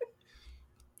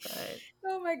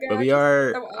 Oh my god! But we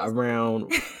are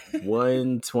around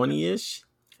 120-ish,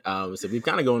 so we've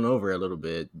kind of gone over a little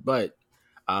bit. But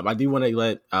I do want to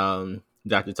let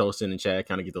Dr. Tolson and Chad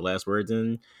kind of get the last words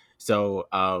in. So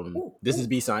this is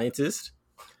Bee Scientist.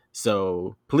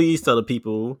 So please tell the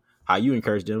people how you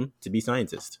encourage them to be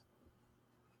scientists.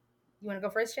 You want to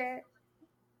go first, Chad?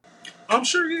 I'm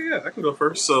sure. Yeah, I can go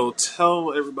first. So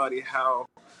tell everybody how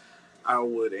I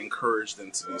would encourage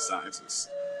them to be scientists.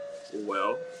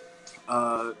 Well,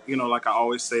 like I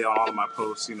always say on all of my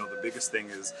posts, the biggest thing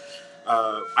is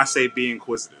I say be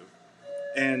inquisitive.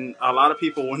 And a lot of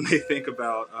people, when they think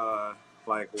about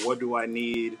what do I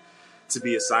need to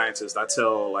be a scientist, I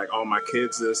tell all my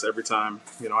kids this every time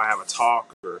I have a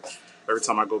talk, or every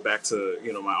time I go back to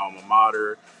my alma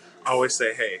mater. I always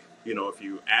say, hey, if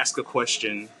you ask a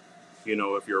question,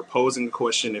 if you're posing a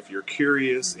question, if you're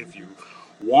curious, if you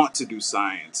want to do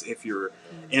science, if you're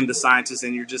into scientists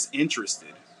and you're just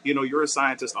interested, you know, you're a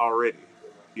scientist already.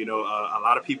 You know, a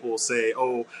lot of people will say,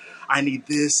 oh, I need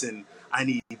this and I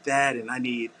need that and I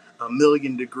need 1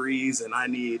 million degrees and I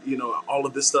need, you know, all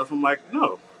of this stuff. I'm like,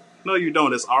 no, you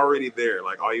don't. It's already there.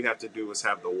 Like, all you have to do is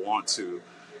have the want to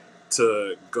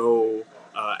go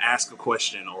ask a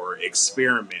question or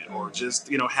experiment or just,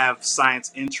 you know, have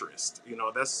science interest. You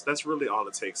know, that's really all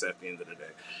it takes at the end of the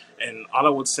day. And all I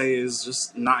would say is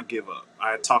just not give up.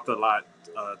 I talked a lot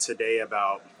today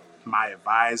about my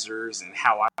advisors and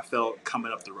how I felt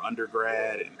coming up through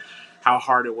undergrad and how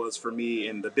hard it was for me.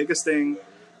 And the biggest thing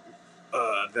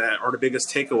the biggest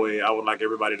takeaway I would like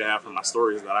everybody to have from my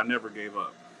story is that I never gave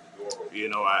up. You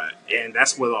know, and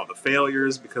that's with all the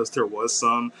failures, because there was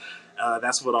some.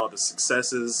 That's with all the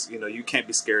successes. You know, you can't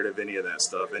be scared of any of that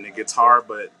stuff. And it gets hard,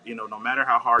 but, you know, no matter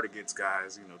how hard it gets,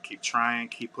 guys, you know, keep trying,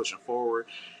 keep pushing forward.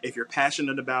 If you're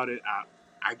passionate about it,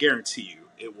 I guarantee you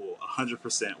it will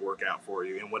 100% work out for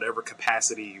you in whatever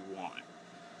capacity you want.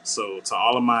 So to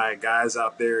all of my guys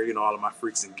out there, you know, all of my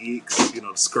freaks and geeks, you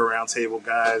know, the Skur Roundtable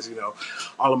guys, you know,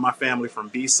 all of my family from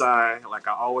B-Side, like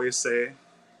I always say,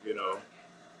 you know,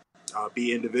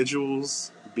 be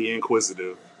individuals, be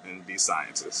inquisitive, and be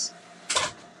scientists.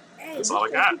 Hey, that's all I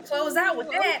got. Close out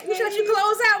with that. We should let you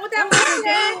close out with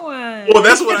that one. Well,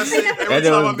 that's what I say every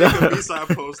time I make a B-Side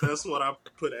post. That's what I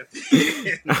put at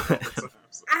the end.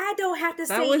 I don't have to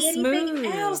say anything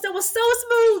else. That was so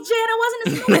smooth, Jen. I wasn't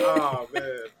as smooth. Oh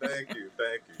man, thank you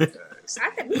guys. I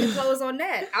think we can close on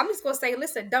that. I'm just gonna say,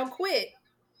 listen, don't quit.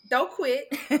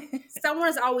 Someone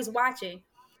is always watching.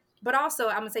 But also,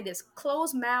 I'm gonna say this: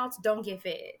 closed mouths don't get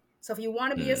fed. So if you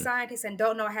want to be a scientist and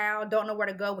don't know how, don't know where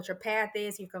to go, what your path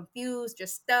is, you're confused, you're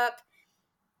stuck,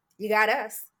 you got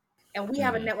us. And we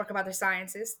have a network of other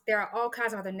scientists. There are all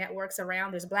kinds of other networks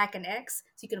around. There's Black and X,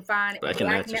 so you can find a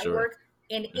Black network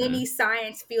in any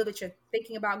science field that you're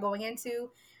thinking about going into.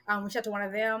 Reach out to one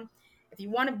of them. If you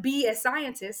want to be a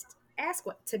scientist, ask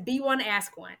one. To be one,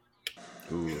 ask one.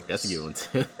 Ooh, that's a good one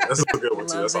too. That's a good one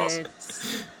too. That's awesome.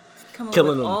 Come up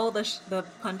with all the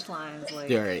punchlines. Like,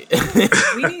 right.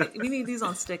 we need these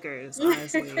on stickers,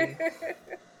 honestly.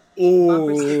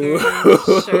 Ooh.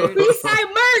 B-Side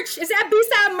merch. Is that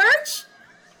B-Side merch?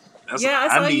 I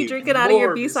saw you drinking out of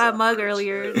your B-Side mug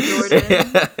earlier,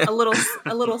 Jordan. a little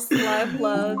sly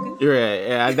plug. You're right.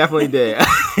 Yeah, I definitely did.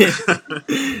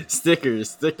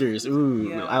 Stickers. Ooh,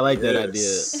 yeah. I like that idea.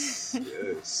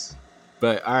 Yes.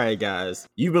 But all right, guys,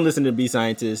 you've been listening to Be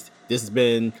Scientist. This has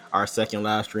been our second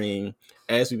live stream.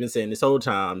 As we've been saying this whole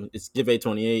time, it's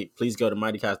Give828. Please go to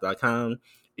mightycast.com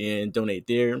and donate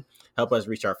there. Help us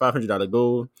reach our $500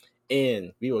 goal.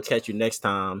 And we will catch you next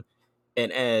time.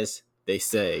 And as they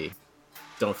say,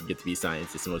 don't forget to be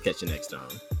scientists, and we'll catch you next time.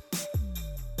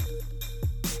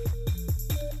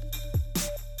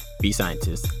 Be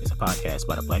Scientist is a podcast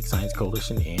by the Black Science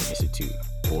Coalition and Institute,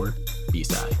 or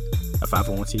B-Side, a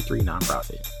 501c3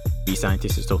 nonprofit. Be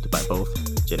Scientist is hosted by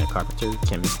both Jenna Carpenter,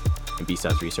 chemist and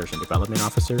B-Side's Research and Development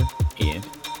Officer, and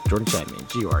Jordan Chapman,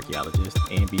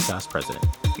 geoarchaeologist and B-Side's president.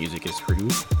 Music is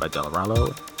produced by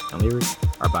Delaralo, and lyrics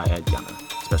are by Ed Gunner.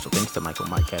 Special thanks to Michael,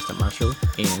 Mike, Cast, and Marshall,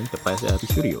 and the Plaza Abbey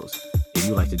Studios. If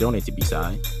you'd like to donate to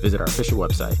B-Side, visit our official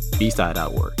website,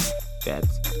 bside.org.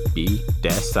 That's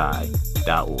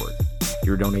b-side.org.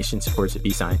 Your donation supports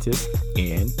Be Scientist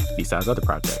and B-Side's other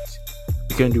projects.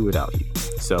 We couldn't do it without you.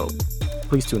 So,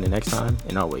 please tune in next time,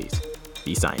 and always,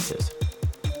 be scientists.